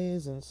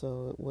anyways, and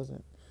so it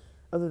wasn't,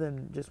 other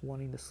than just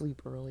wanting to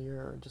sleep earlier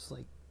or just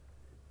like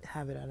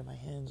have it out of my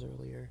hands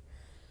earlier,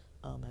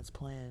 as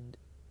planned,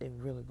 it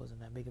really wasn't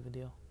that big of a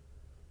deal.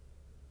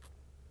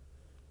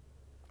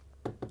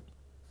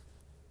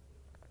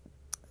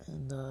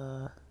 And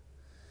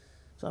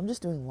so I'm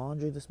just doing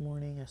laundry this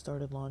morning. I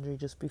started laundry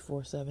just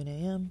before 7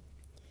 a.m.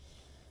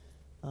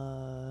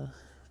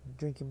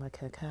 Drinking my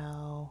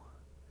cacao.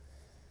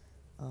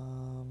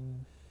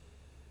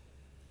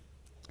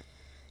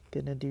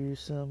 Gonna do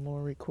some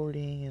more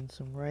recording and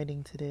some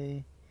writing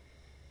today.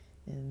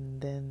 And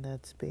then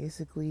that's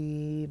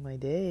basically my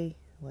day.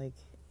 Like,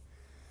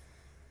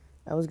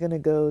 I was gonna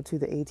go to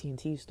the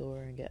AT&T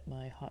store and get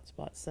my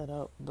hotspot set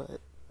up,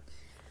 but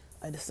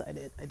I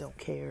decided I don't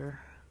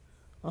care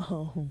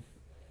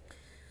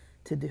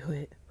to do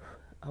it.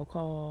 I'll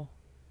call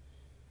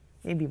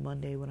maybe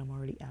Monday when I'm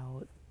already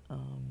out.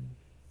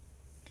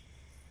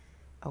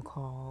 I'll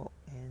call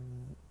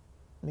and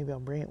maybe I'll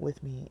bring it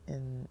with me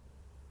and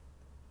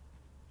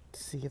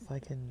see if I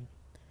can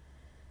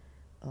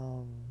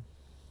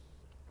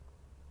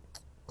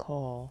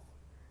call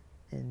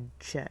and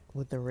check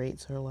what the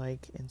rates are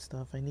like and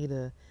stuff. I need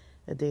a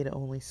data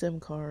only SIM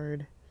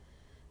card.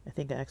 I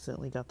think I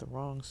accidentally got the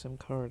wrong SIM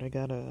card. I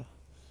got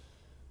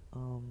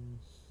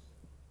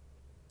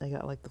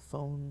like the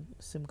phone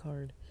SIM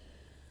card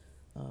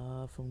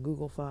from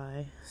Google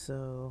Fi.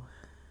 So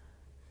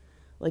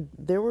like,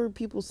 there were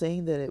people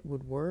saying that it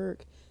would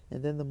work,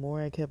 and then the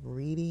more I kept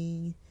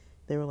reading,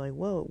 they were like,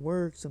 well, it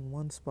works in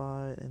one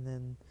spot, and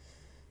then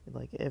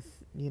like, if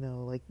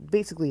like,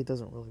 basically it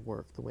doesn't really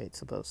work the way it's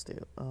supposed to.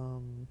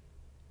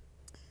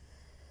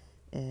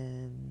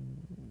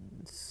 And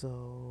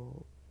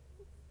so,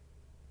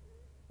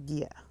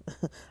 yeah.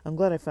 I'm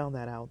glad I found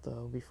that out,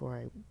 though, before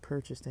I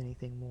purchased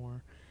anything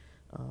more.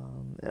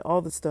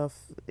 All the stuff,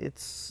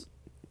 it's,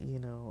 you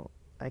know,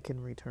 I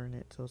can return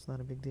it, so it's not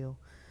a big deal.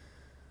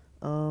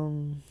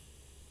 Um,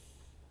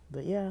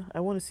 but yeah, I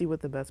want to see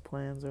what the best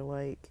plans are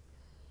like.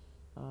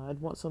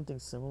 I'd want something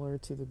similar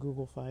to the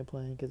Google Fi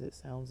plan because it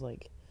sounds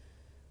like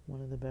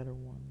one of the better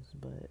ones.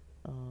 But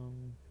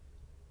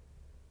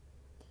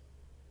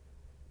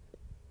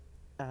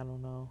I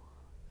don't know.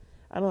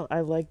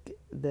 I like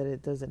that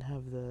it doesn't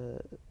have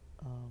the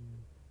um,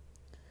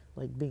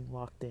 like being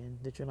locked in.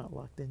 That you're not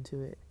locked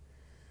into it.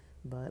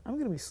 But I'm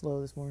gonna be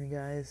slow this morning,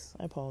 guys.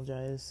 I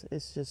apologize.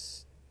 It's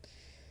just,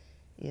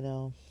 you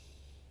know,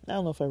 I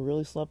don't know if I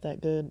really slept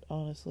that good,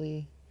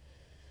 honestly.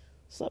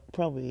 Slept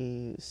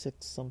probably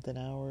 6 something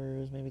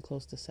hours, maybe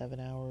close to 7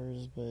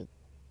 hours, but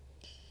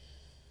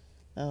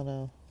I don't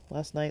know.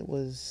 Last night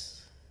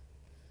was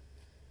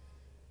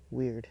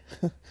weird.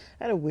 I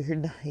had a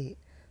weird night.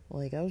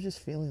 Like, I was just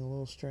feeling a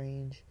little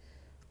strange.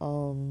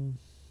 Um,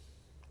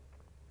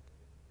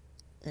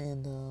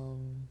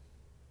 and,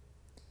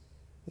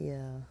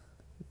 yeah,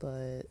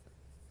 but,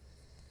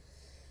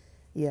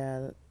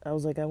 yeah, I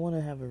was like, I want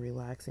to have a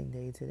relaxing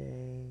day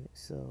today,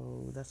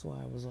 so that's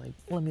why I was like,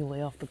 let me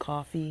lay off the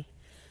coffee,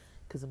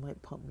 because it might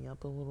pump me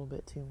up a little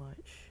bit too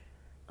much.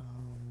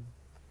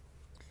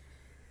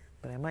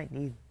 But I might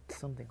need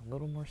something a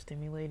little more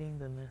stimulating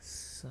than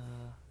this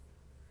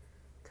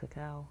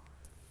cacao.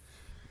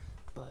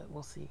 But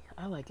we'll see.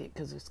 I like it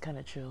because it's kind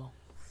of chill.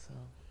 So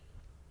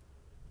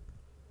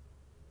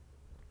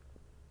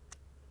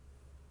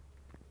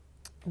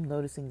I'm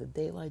noticing the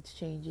daylight's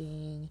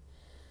changing.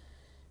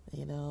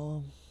 You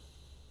know,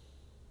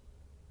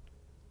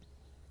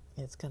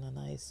 it's kind of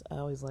nice. I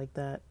always like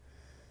that.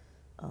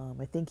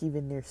 I think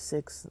even near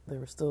 6, there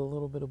was still a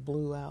little bit of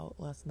blue out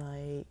last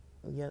night.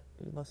 Yet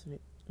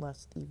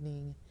last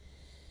evening.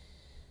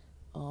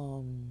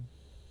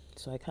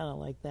 So I kind of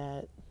like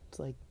that. It's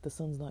like the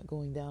sun's not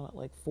going down at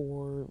like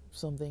 4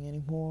 something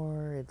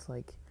anymore. It's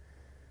like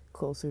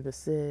closer to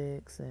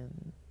 6,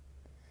 and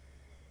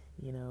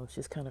you know, it's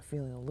just kind of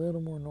feeling a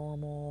little more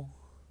normal.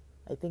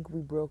 I think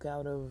we broke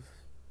out of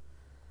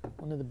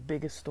one of the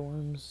biggest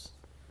storms.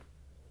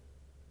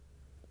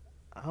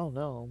 I don't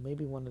know,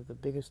 maybe one of the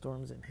biggest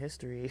storms in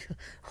history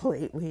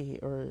lately,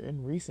 or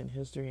in recent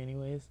history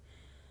anyways.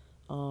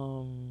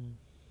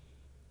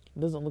 It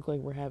doesn't look like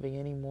we're having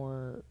any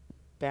more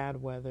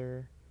bad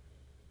weather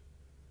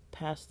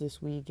past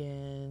this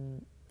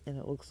weekend, and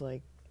it looks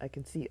like I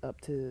can see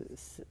up to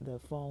the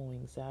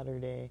following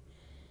Saturday,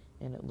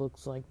 and it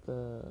looks like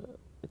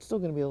it's still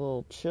going to be a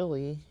little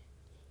chilly,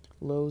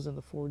 lows in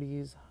the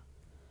 40s,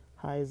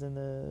 highs in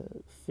the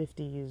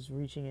 50s,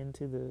 reaching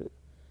into the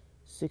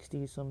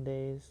 60s some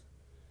days.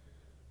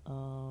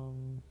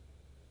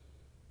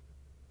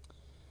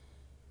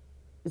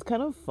 It's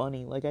kind of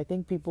funny. Like, I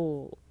think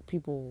people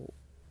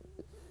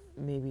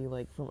maybe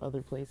like from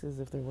other places,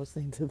 if they're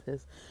listening to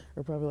this,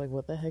 are probably like,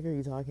 what the heck are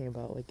you talking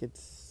about? Like,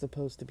 it's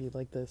supposed to be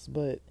like this.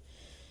 But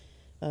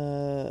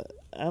I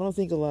don't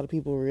think a lot of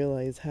people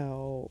realize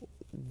how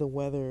the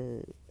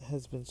weather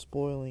has been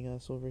spoiling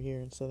us over here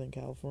in Southern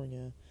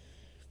California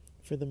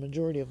for the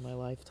majority of my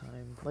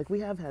lifetime. Like, we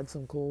have had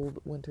some cold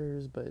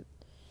winters, but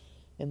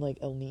and like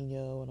El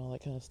Nino and all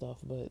that kind of stuff,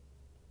 but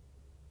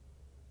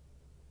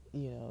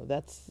you know,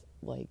 that's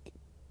like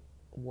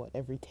what,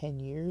 every 10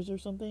 years or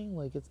something.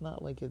 Like, it's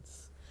not like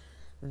it's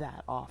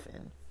that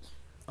often.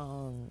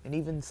 And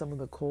even some of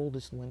the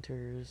coldest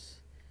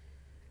winters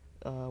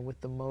with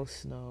the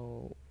most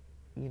snow,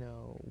 you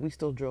know, we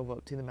still drove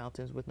up to the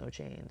mountains with no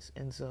chains.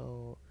 And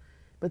so,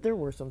 but there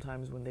were some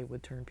times when they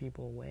would turn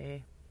people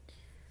away.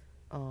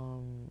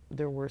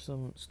 There were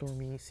some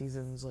stormy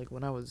seasons, like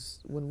when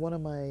one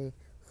of my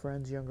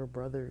friend's younger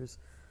brothers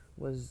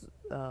was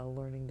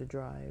learning to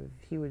drive.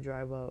 He would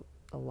drive up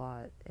a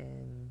lot,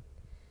 and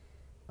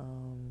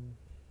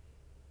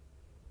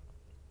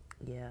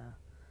yeah,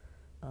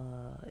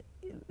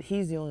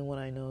 he's the only one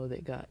I know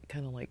that got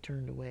kind of like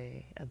turned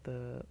away at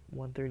the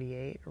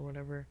 138 or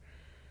whatever.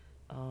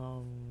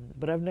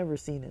 But I've never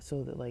seen it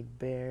so that like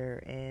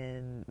Bear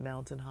and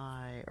Mountain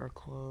High are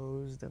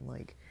closed, and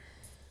like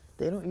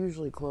they don't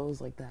usually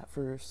close like that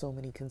for so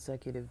many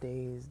consecutive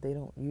days. They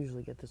don't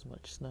usually get this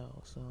much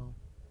snow. So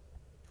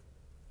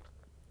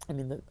I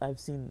mean, I've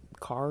seen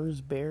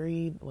cars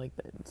buried, like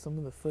some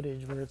of the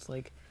footage where it's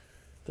like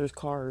there's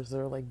cars that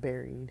are like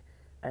buried.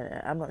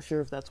 I'm not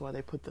sure if that's why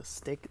they put the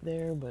stick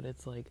there, but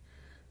it's like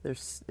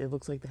it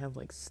looks like they have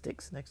like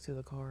sticks next to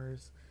the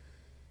cars,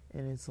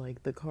 and it's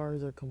like the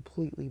cars are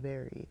completely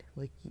buried.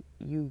 Like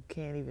you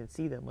can't even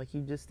see them. Like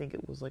you just think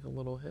it was like a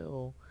little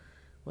hill.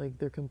 Like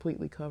they're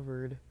completely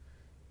covered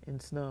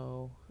in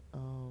snow.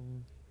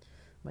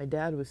 My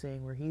dad was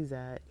saying where he's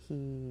at,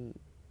 he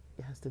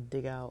has to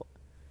dig out.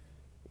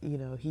 You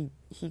know, he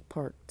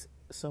parked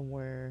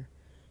somewhere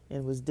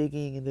and was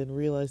digging, and then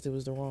realized it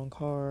was the wrong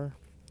car.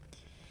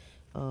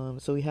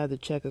 So we had to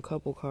check a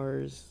couple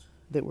cars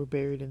that were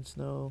buried in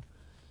snow.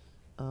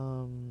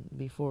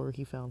 before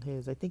he found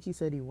his. I think he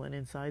said he went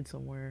inside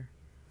somewhere.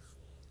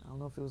 I don't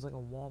know if it was like a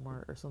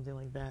Walmart or something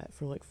like that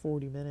for like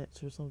 40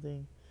 minutes or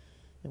something.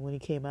 And when he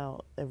came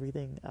out,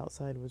 everything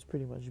outside was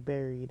pretty much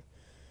buried.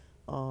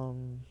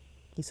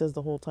 He says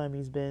the whole time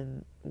he's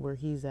been where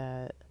he's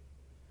at,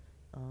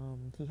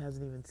 he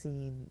hasn't even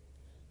seen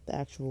the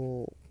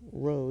actual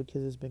road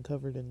because it's been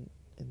covered in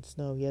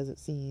snow. He hasn't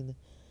seen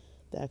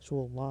the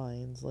actual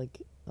lines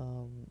like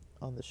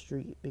on the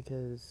street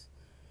because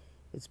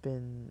it's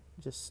been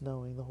just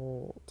snowing the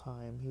whole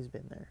time he's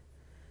been there.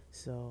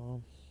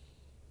 So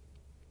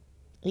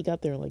he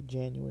got there in like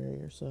January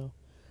or so.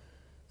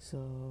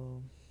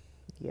 So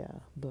yeah,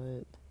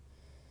 but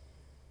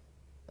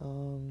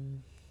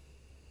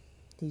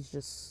he's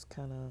just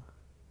kind of,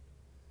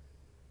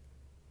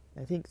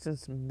 I think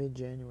since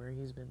mid-January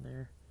he's been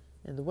there,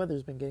 and the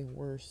weather's been getting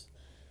worse,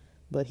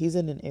 but he's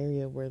in an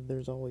area where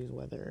there's always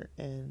weather,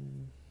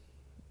 and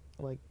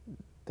like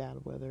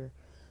bad weather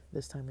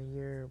this time of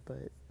year.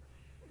 But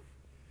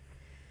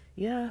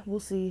yeah, we'll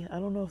see. I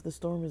don't know if the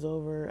storm is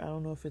over. I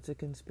don't know if it's a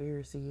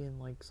conspiracy and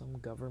like some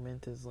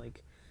government is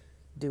like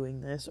doing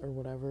this or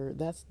whatever.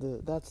 That's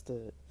the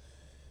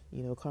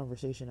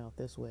conversation out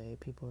this way.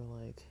 People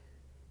are like,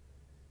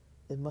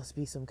 it must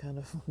be some kind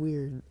of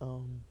weird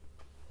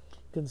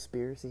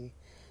conspiracy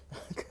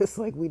because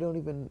like we don't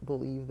even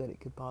believe that it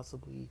could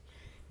possibly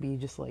be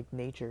just like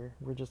nature.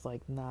 We're just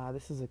like, nah,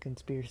 this is a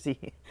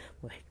conspiracy.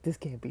 Like, this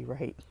can't be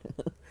right.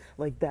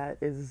 Like, that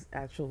is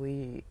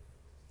actually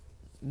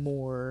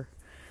more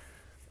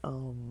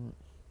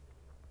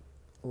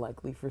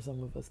likely for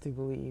some of us to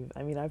believe.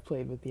 I mean, I've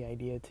played with the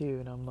idea too,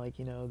 and I'm like,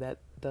 that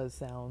does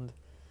sound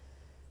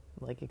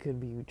like it could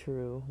be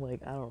true.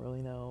 Like, I don't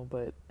really know,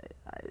 but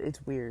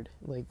it's weird.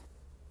 Like,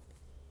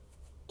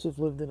 to have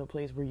lived in a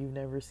place where you've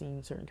never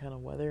seen certain kind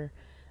of weather.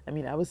 I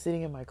mean, I was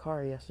sitting in my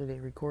car yesterday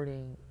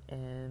recording,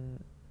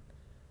 and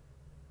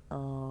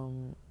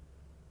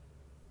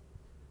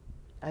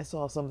I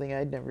saw something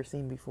I'd never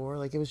seen before.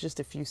 Like, it was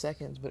just a few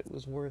seconds, but it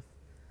was worth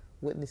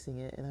witnessing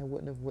it, and I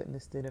wouldn't have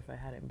witnessed it if I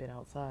hadn't been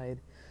outside,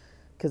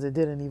 because it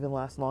didn't even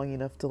last long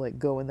enough to like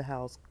go in the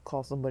house,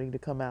 call somebody to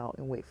come out,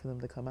 and wait for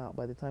them to come out.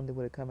 By the time they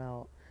would have come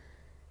out,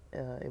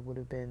 it would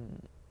have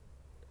been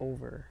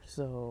over.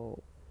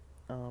 So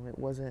it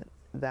wasn't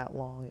that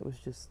long. It was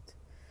just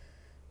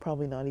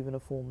probably not even a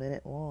full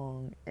minute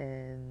long,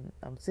 and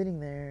I'm sitting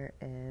there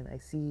and I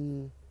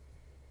see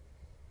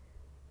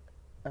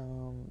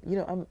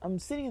I'm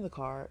sitting in the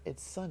car.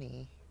 It's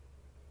sunny.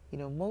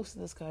 Most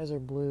of the skies are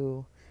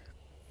blue,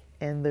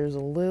 and there's a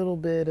little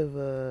bit of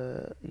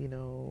a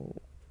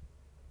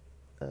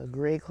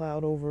gray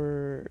cloud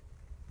over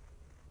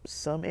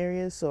some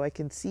areas, so I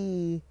can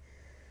see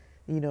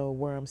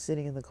where I'm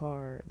sitting in the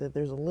car that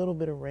there's a little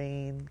bit of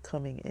rain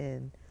coming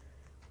in.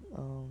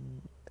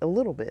 A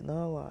little bit,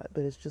 not a lot,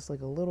 but it's just like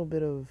a little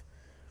bit of,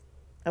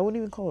 I wouldn't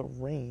even call it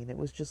rain. It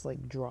was just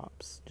like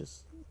drops,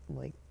 just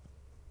like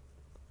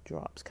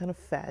drops, kind of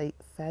fatty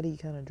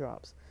kind of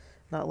drops.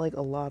 Not like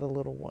a lot of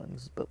little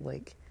ones, but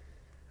like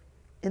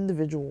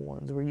individual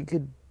ones where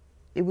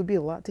it would be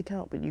a lot to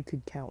count, but you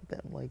could count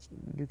them. Like,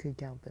 you could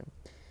count them.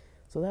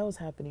 So that was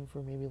happening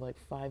for maybe like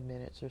 5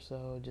 minutes or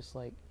so, just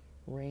like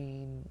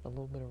rain, a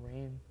little bit of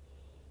rain.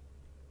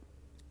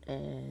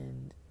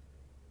 And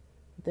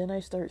then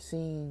I start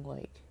seeing,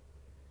 like,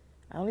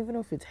 I don't even know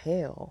if it's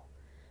hail.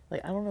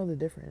 Like, I don't know the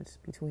difference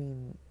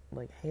between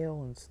like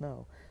hail and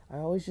snow. I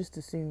always just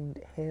assumed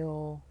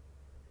hail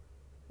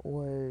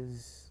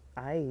was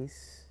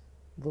ice,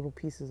 little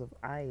pieces of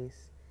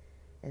ice,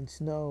 and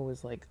snow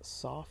was like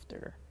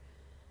softer.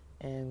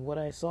 And what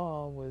I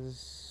saw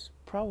was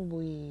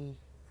probably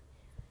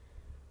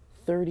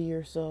 30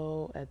 or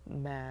so at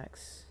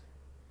max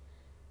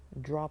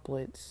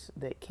droplets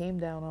that came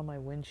down on my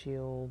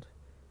windshield,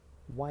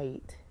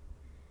 white.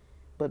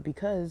 But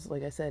because,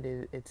 like I said,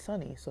 it's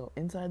sunny, so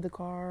inside the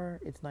car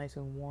it's nice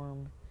and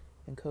warm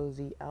and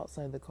cozy.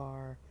 Outside the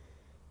car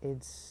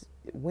it's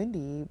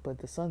windy, but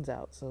the sun's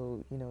out,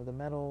 so the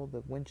metal,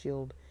 the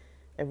windshield,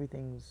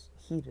 everything's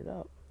heated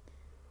up.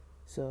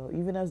 So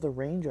even as the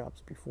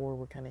raindrops before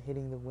were kind of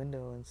hitting the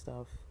window and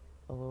stuff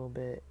a little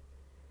bit,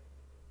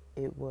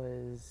 it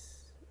was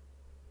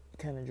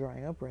kind of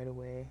drying up right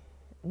away.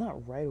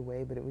 Not right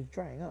away, but it was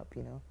drying up,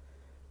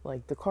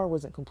 Like, the car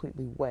wasn't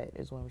completely wet,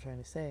 is what I'm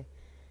trying to say.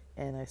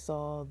 And I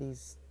saw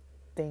these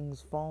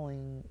things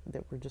falling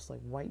that were just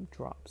like white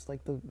drops.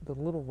 Like, the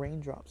little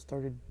raindrops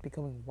started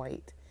becoming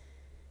white.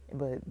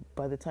 But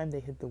by the time they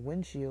hit the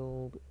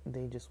windshield,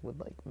 they just would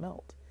like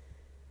melt.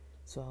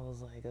 So I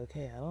was like,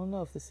 okay, I don't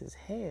know if this is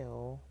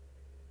hail,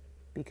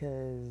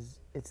 because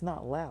it's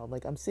not loud.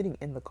 Like, I'm sitting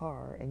in the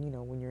car, and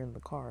when you're in the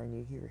car and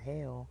you hear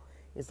hail,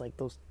 it's like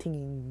those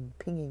tinging,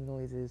 pinging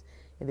noises,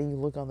 and then you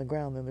look on the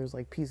ground and there's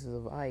like pieces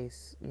of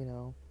ice,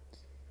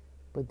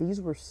 But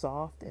these were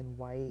soft and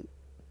white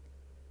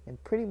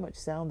and pretty much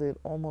sounded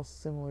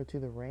almost similar to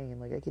the rain.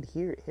 Like, I could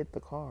hear it hit the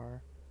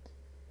car,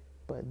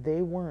 but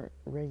they weren't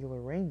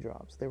regular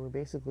raindrops. They were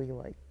basically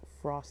like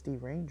frosty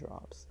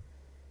raindrops.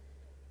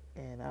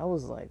 And I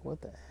was like,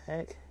 what the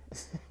heck?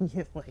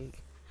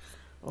 Like,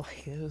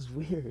 Like, it was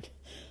weird.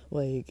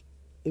 Like,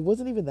 it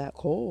wasn't even that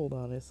cold,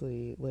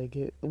 honestly. Like,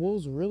 it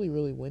was really,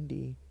 really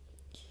windy.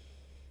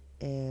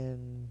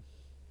 And,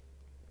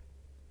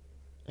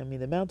 I mean,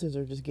 the mountains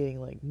are just getting,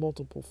 like,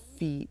 multiple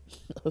feet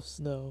of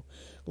snow.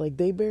 Like,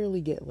 they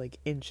barely get, like,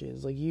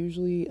 inches. Like,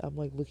 usually I'm,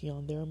 like, looking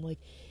on there, I'm like,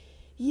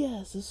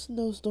 yes, a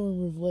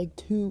snowstorm of, like,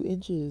 2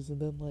 inches. And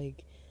then,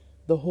 like,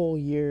 the whole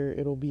year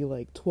it'll be,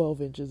 like,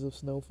 12 inches of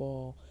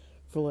snowfall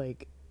for,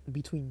 like,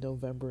 between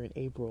November and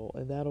April.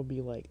 And that'll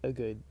be, like, a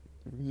good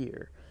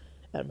year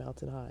at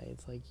Mountain High.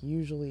 It's like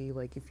usually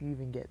like if you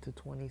even get to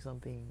 20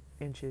 something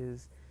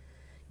inches,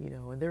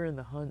 and they're in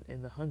the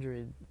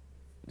 100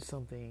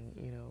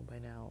 something, by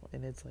now,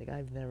 and it's like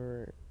I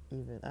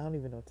don't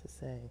even know what to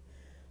say.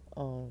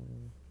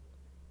 Um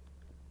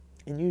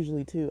and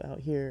usually too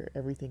out here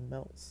everything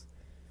melts.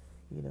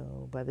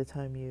 By the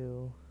time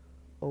you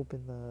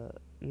open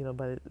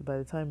by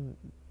the time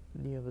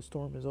the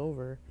storm is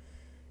over,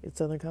 it's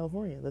Southern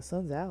California. The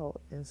sun's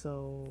out, and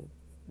so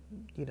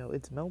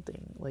it's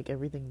melting. Like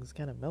everything's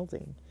kind of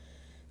melting.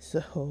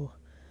 So,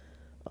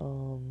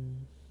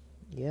 um,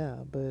 yeah,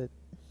 but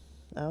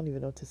I don't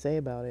even know what to say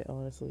about it,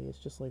 honestly. It's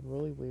just like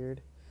really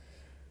weird.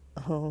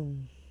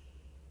 Um,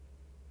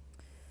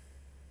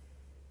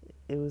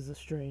 it was a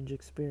strange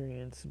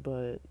experience,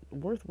 but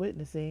worth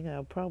witnessing.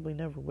 I'll probably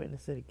never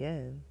witness it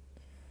again.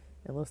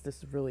 Unless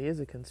this really is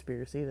a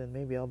conspiracy, then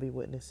maybe I'll be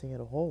witnessing it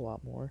a whole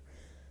lot more.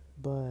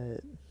 But,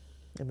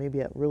 and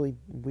maybe at really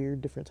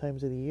weird different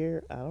times of the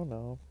year. I don't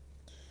know.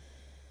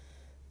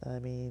 I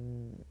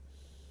mean,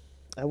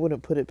 I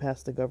wouldn't put it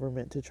past the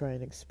government to try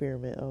and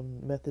experiment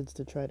on methods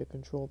to try to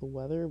control the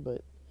weather,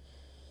 but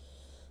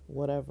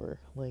whatever.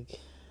 Like,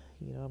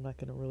 I'm not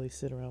going to really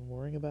sit around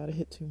worrying about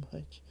it too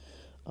much.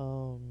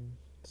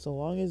 So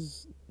long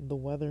as the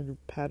weather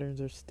patterns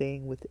are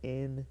staying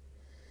within,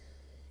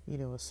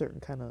 a certain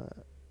kind of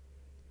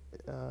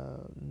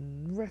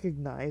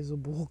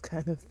recognizable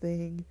kind of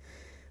thing.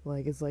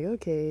 Like, it's like,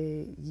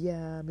 okay,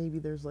 yeah, maybe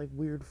there's like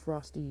weird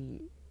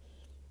frosty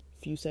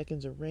few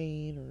seconds of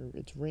rain, or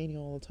it's raining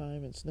all the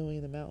time and snowing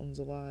in the mountains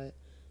a lot.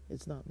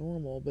 It's not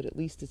normal, but at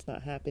least it's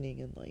not happening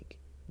in like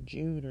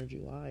June or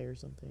July or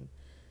something.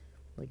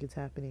 Like, it's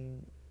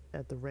happening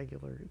at the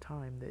regular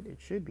time that it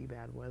should be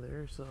bad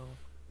weather. So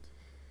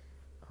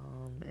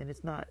and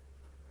it's not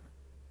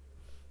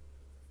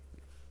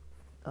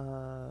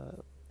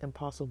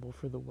impossible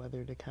for the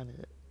weather to kind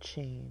of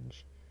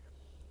change.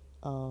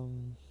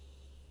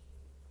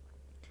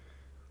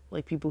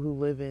 Like, people who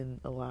live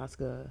in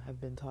Alaska have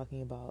been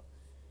talking about,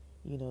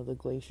 the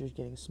glaciers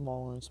getting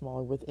smaller and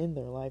smaller within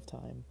their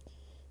lifetime.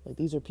 Like,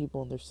 these are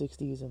people in their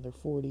 60s and their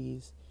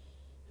 40s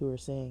who are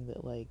saying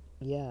that, like,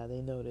 yeah, they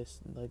notice,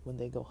 like, when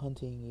they go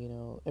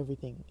hunting,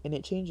 everything, and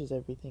it changes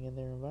everything in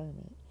their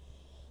environment.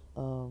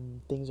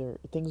 Things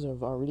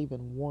have already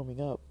been warming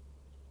up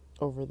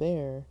over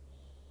there,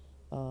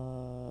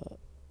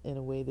 in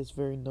a way that's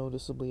very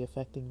noticeably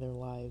affecting their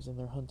lives and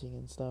their hunting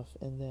and stuff.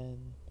 And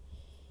then,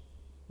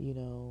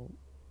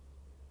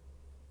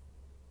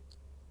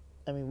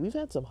 I mean, we've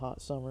had some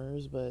hot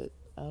summers, but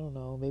I don't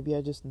know, maybe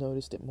I just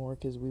noticed it more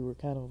because we were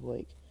kind of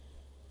like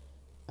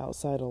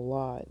outside a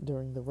lot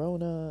during the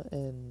Rona,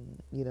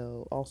 and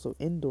also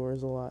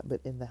indoors a lot, but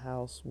in the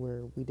house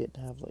where we didn't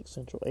have like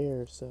central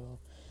air. So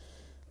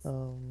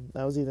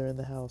I was either in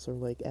the house or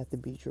like at the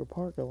beach or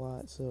park a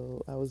lot.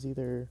 So I was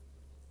either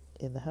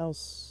in the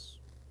house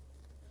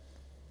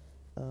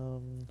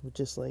with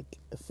just like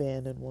a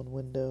fan in one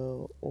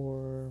window,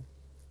 or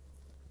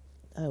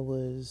I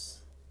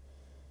was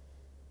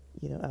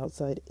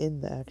outside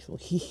in the actual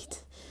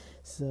heat.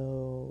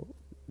 So,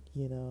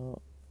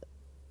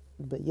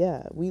 but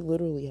yeah, we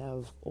literally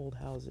have old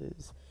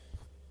houses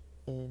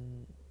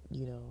in,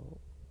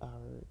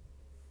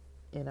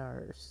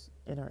 our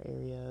in our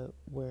area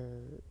where,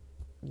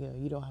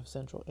 you don't have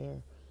central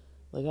air.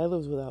 Like, I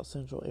lived without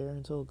central air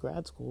until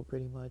grad school,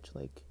 pretty much.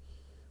 Like,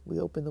 we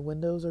opened the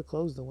windows or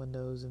closed the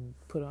windows and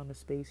put on a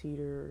space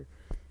heater, or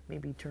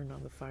maybe turned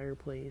on the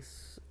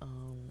fireplace,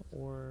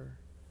 or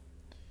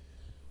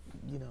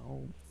you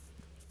know,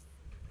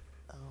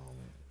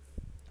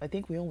 I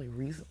think we only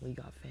recently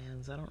got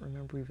fans. I don't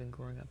remember even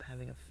growing up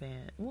having a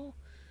fan. Well,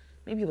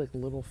 maybe like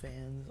little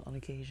fans on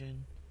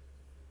occasion.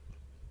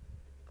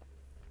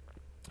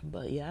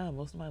 But yeah,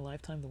 most of my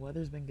lifetime the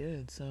weather's been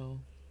good, so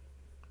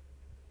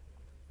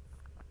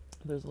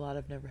there's a lot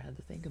I've never had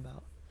to think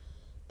about.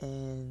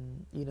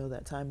 And,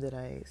 that time that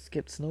I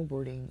skipped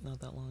snowboarding not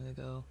that long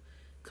ago,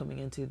 coming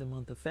into the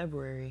month of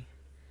February,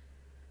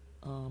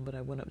 but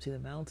I went up to the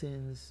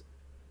mountains.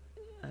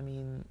 I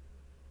mean,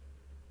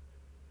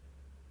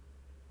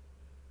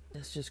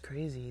 it's just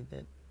crazy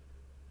that,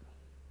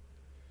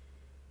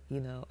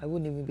 I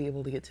wouldn't even be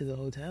able to get to the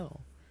hotel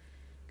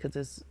because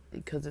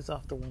it's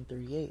off the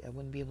 138. I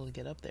wouldn't be able to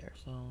get up there,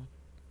 so.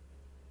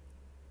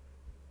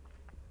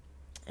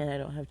 And I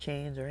don't have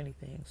chains or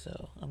anything,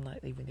 so I'm not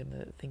even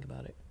gonna think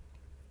about it.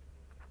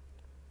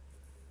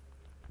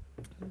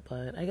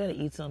 But I gotta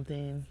eat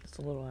something. It's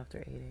a little after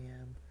 8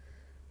 a.m.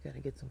 Gotta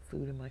get some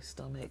food in my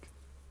stomach.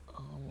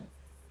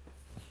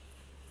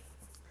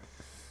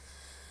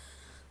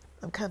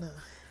 I'm kind of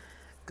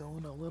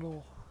going a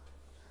little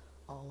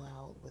all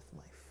out with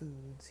my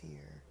foods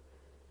here.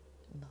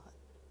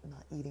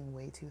 Not eating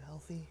way too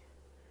healthy.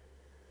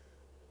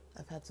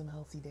 I've had some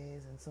healthy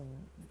days and some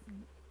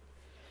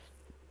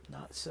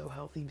not so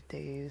healthy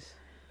days.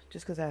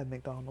 Just because I had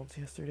McDonald's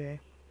yesterday.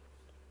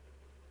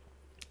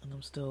 And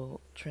I'm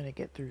still trying to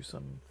get through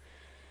some.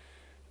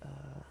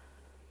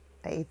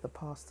 I ate the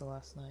pasta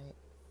last night,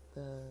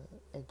 the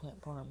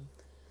eggplant parm,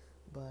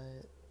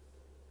 but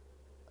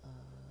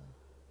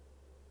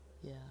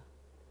yeah.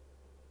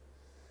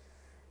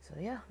 So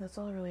yeah, that's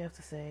all I really have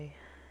to say.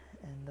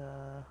 And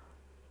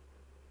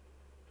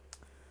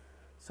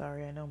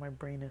sorry, I know my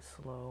brain is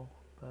slow,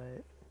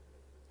 but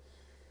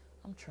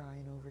I'm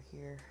trying over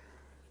here.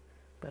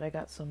 But I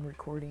got some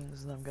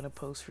recordings that I'm gonna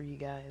post for you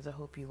guys. I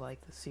hope you like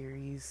the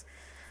series.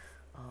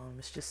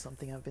 It's just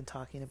something I've been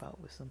talking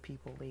about with some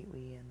people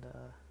lately, and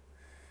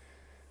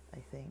I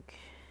think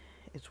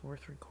it's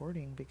worth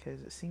recording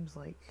because it seems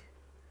like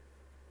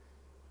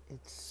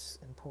it's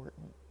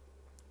important.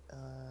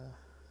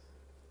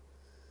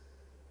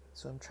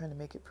 So I'm trying to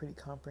make it pretty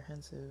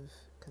comprehensive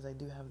because I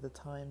do have the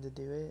time to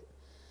do it.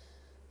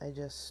 I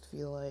just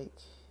feel like,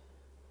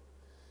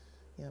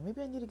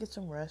 maybe I need to get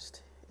some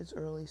rest. It's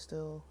early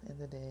still in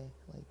the day.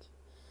 Like,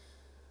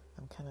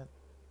 I'm kind of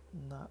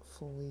not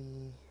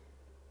fully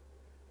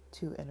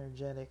too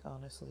energetic,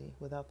 honestly.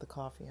 Without the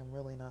coffee, I'm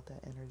really not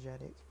that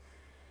energetic.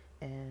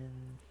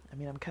 And,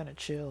 I'm kind of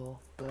chill,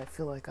 but I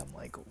feel like I'm,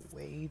 like,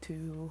 way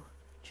too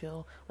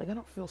chill. Like, I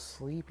don't feel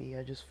sleepy.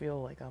 I just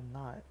feel like I'm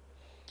not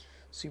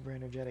super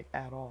energetic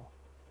at all.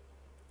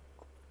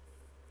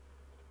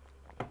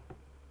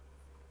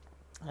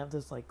 I have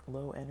this, like,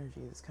 low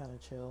energy that's kind of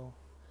chill.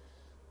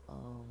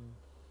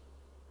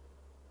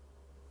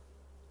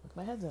 Like,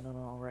 my head's in an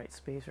alright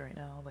space right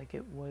now. Like,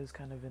 it was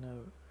kind of in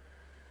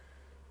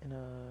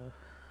a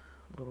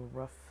little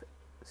rough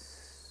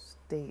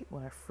state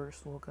when I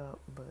first woke up,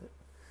 but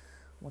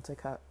once I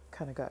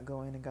kind of got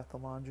going and got the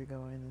laundry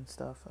going and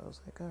stuff, I was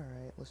like,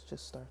 alright, let's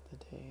just start the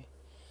day.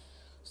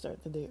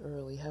 Start the day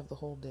early, have the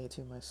whole day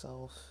to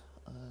myself.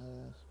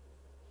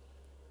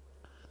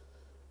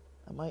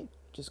 I might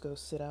just go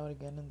sit out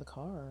again in the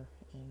car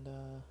and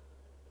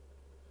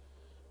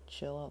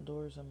chill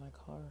outdoors in my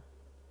car.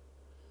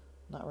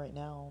 Not right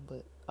now,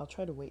 but I'll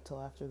try to wait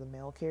till after the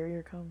mail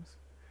carrier comes,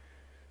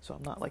 so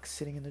I'm not like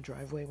sitting in the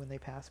driveway when they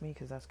pass me,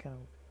 because that's kind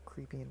of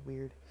creepy and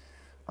weird.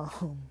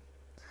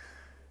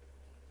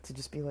 To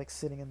just be like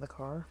sitting in the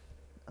car,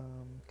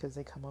 because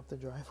they come up the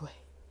driveway.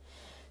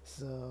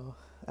 So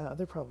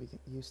they're probably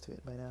used to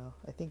it by now.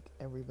 I think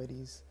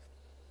everybody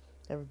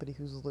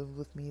who's lived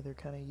with me, they're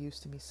kind of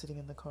used to me sitting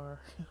in the car.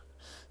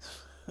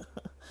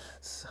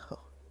 So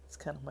it's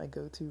kind of my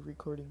go-to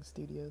recording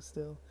studio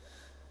still.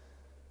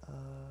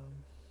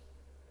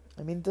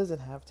 It doesn't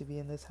have to be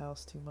in this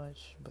house too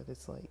much, but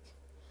it's like,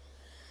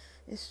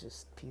 it's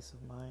just peace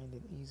of mind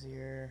and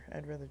easier.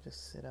 I'd rather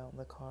just sit out in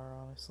the car,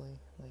 honestly.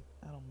 Like,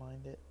 I don't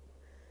mind it.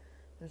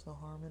 There's no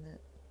harm in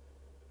it.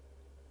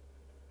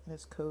 And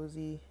it's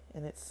cozy,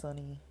 and it's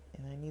sunny,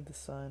 and I need the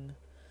sun.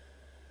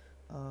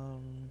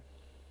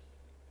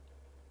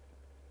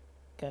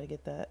 Gotta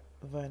get that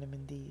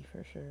vitamin D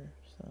for sure,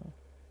 so.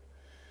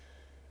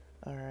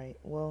 Alright,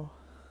 well,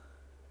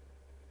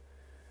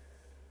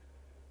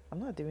 I'm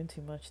not doing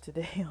too much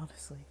today,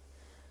 honestly.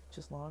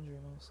 Just laundry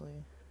mostly,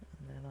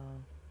 and then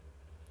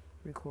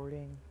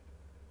recording,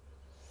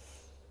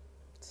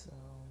 so,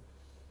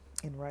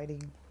 and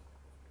writing.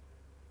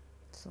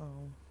 So,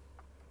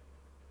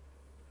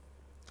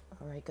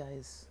 alright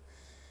guys,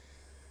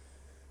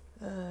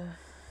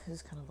 this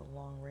is kind of a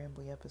long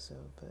rambly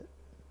episode, but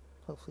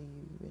hopefully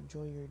you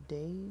enjoy your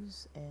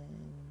days,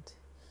 and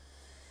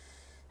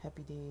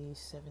happy day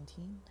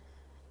 17.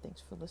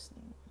 Thanks for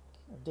listening.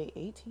 Or day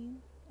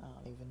 18? I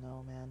don't even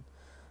know, man.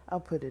 I'll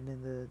put it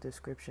in the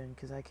description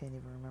because I can't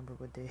even remember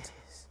what day it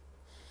is.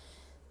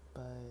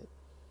 But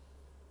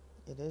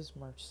it is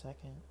March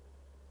 2nd.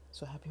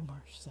 So happy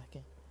March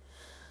 2nd.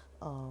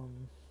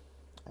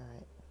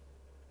 Alright.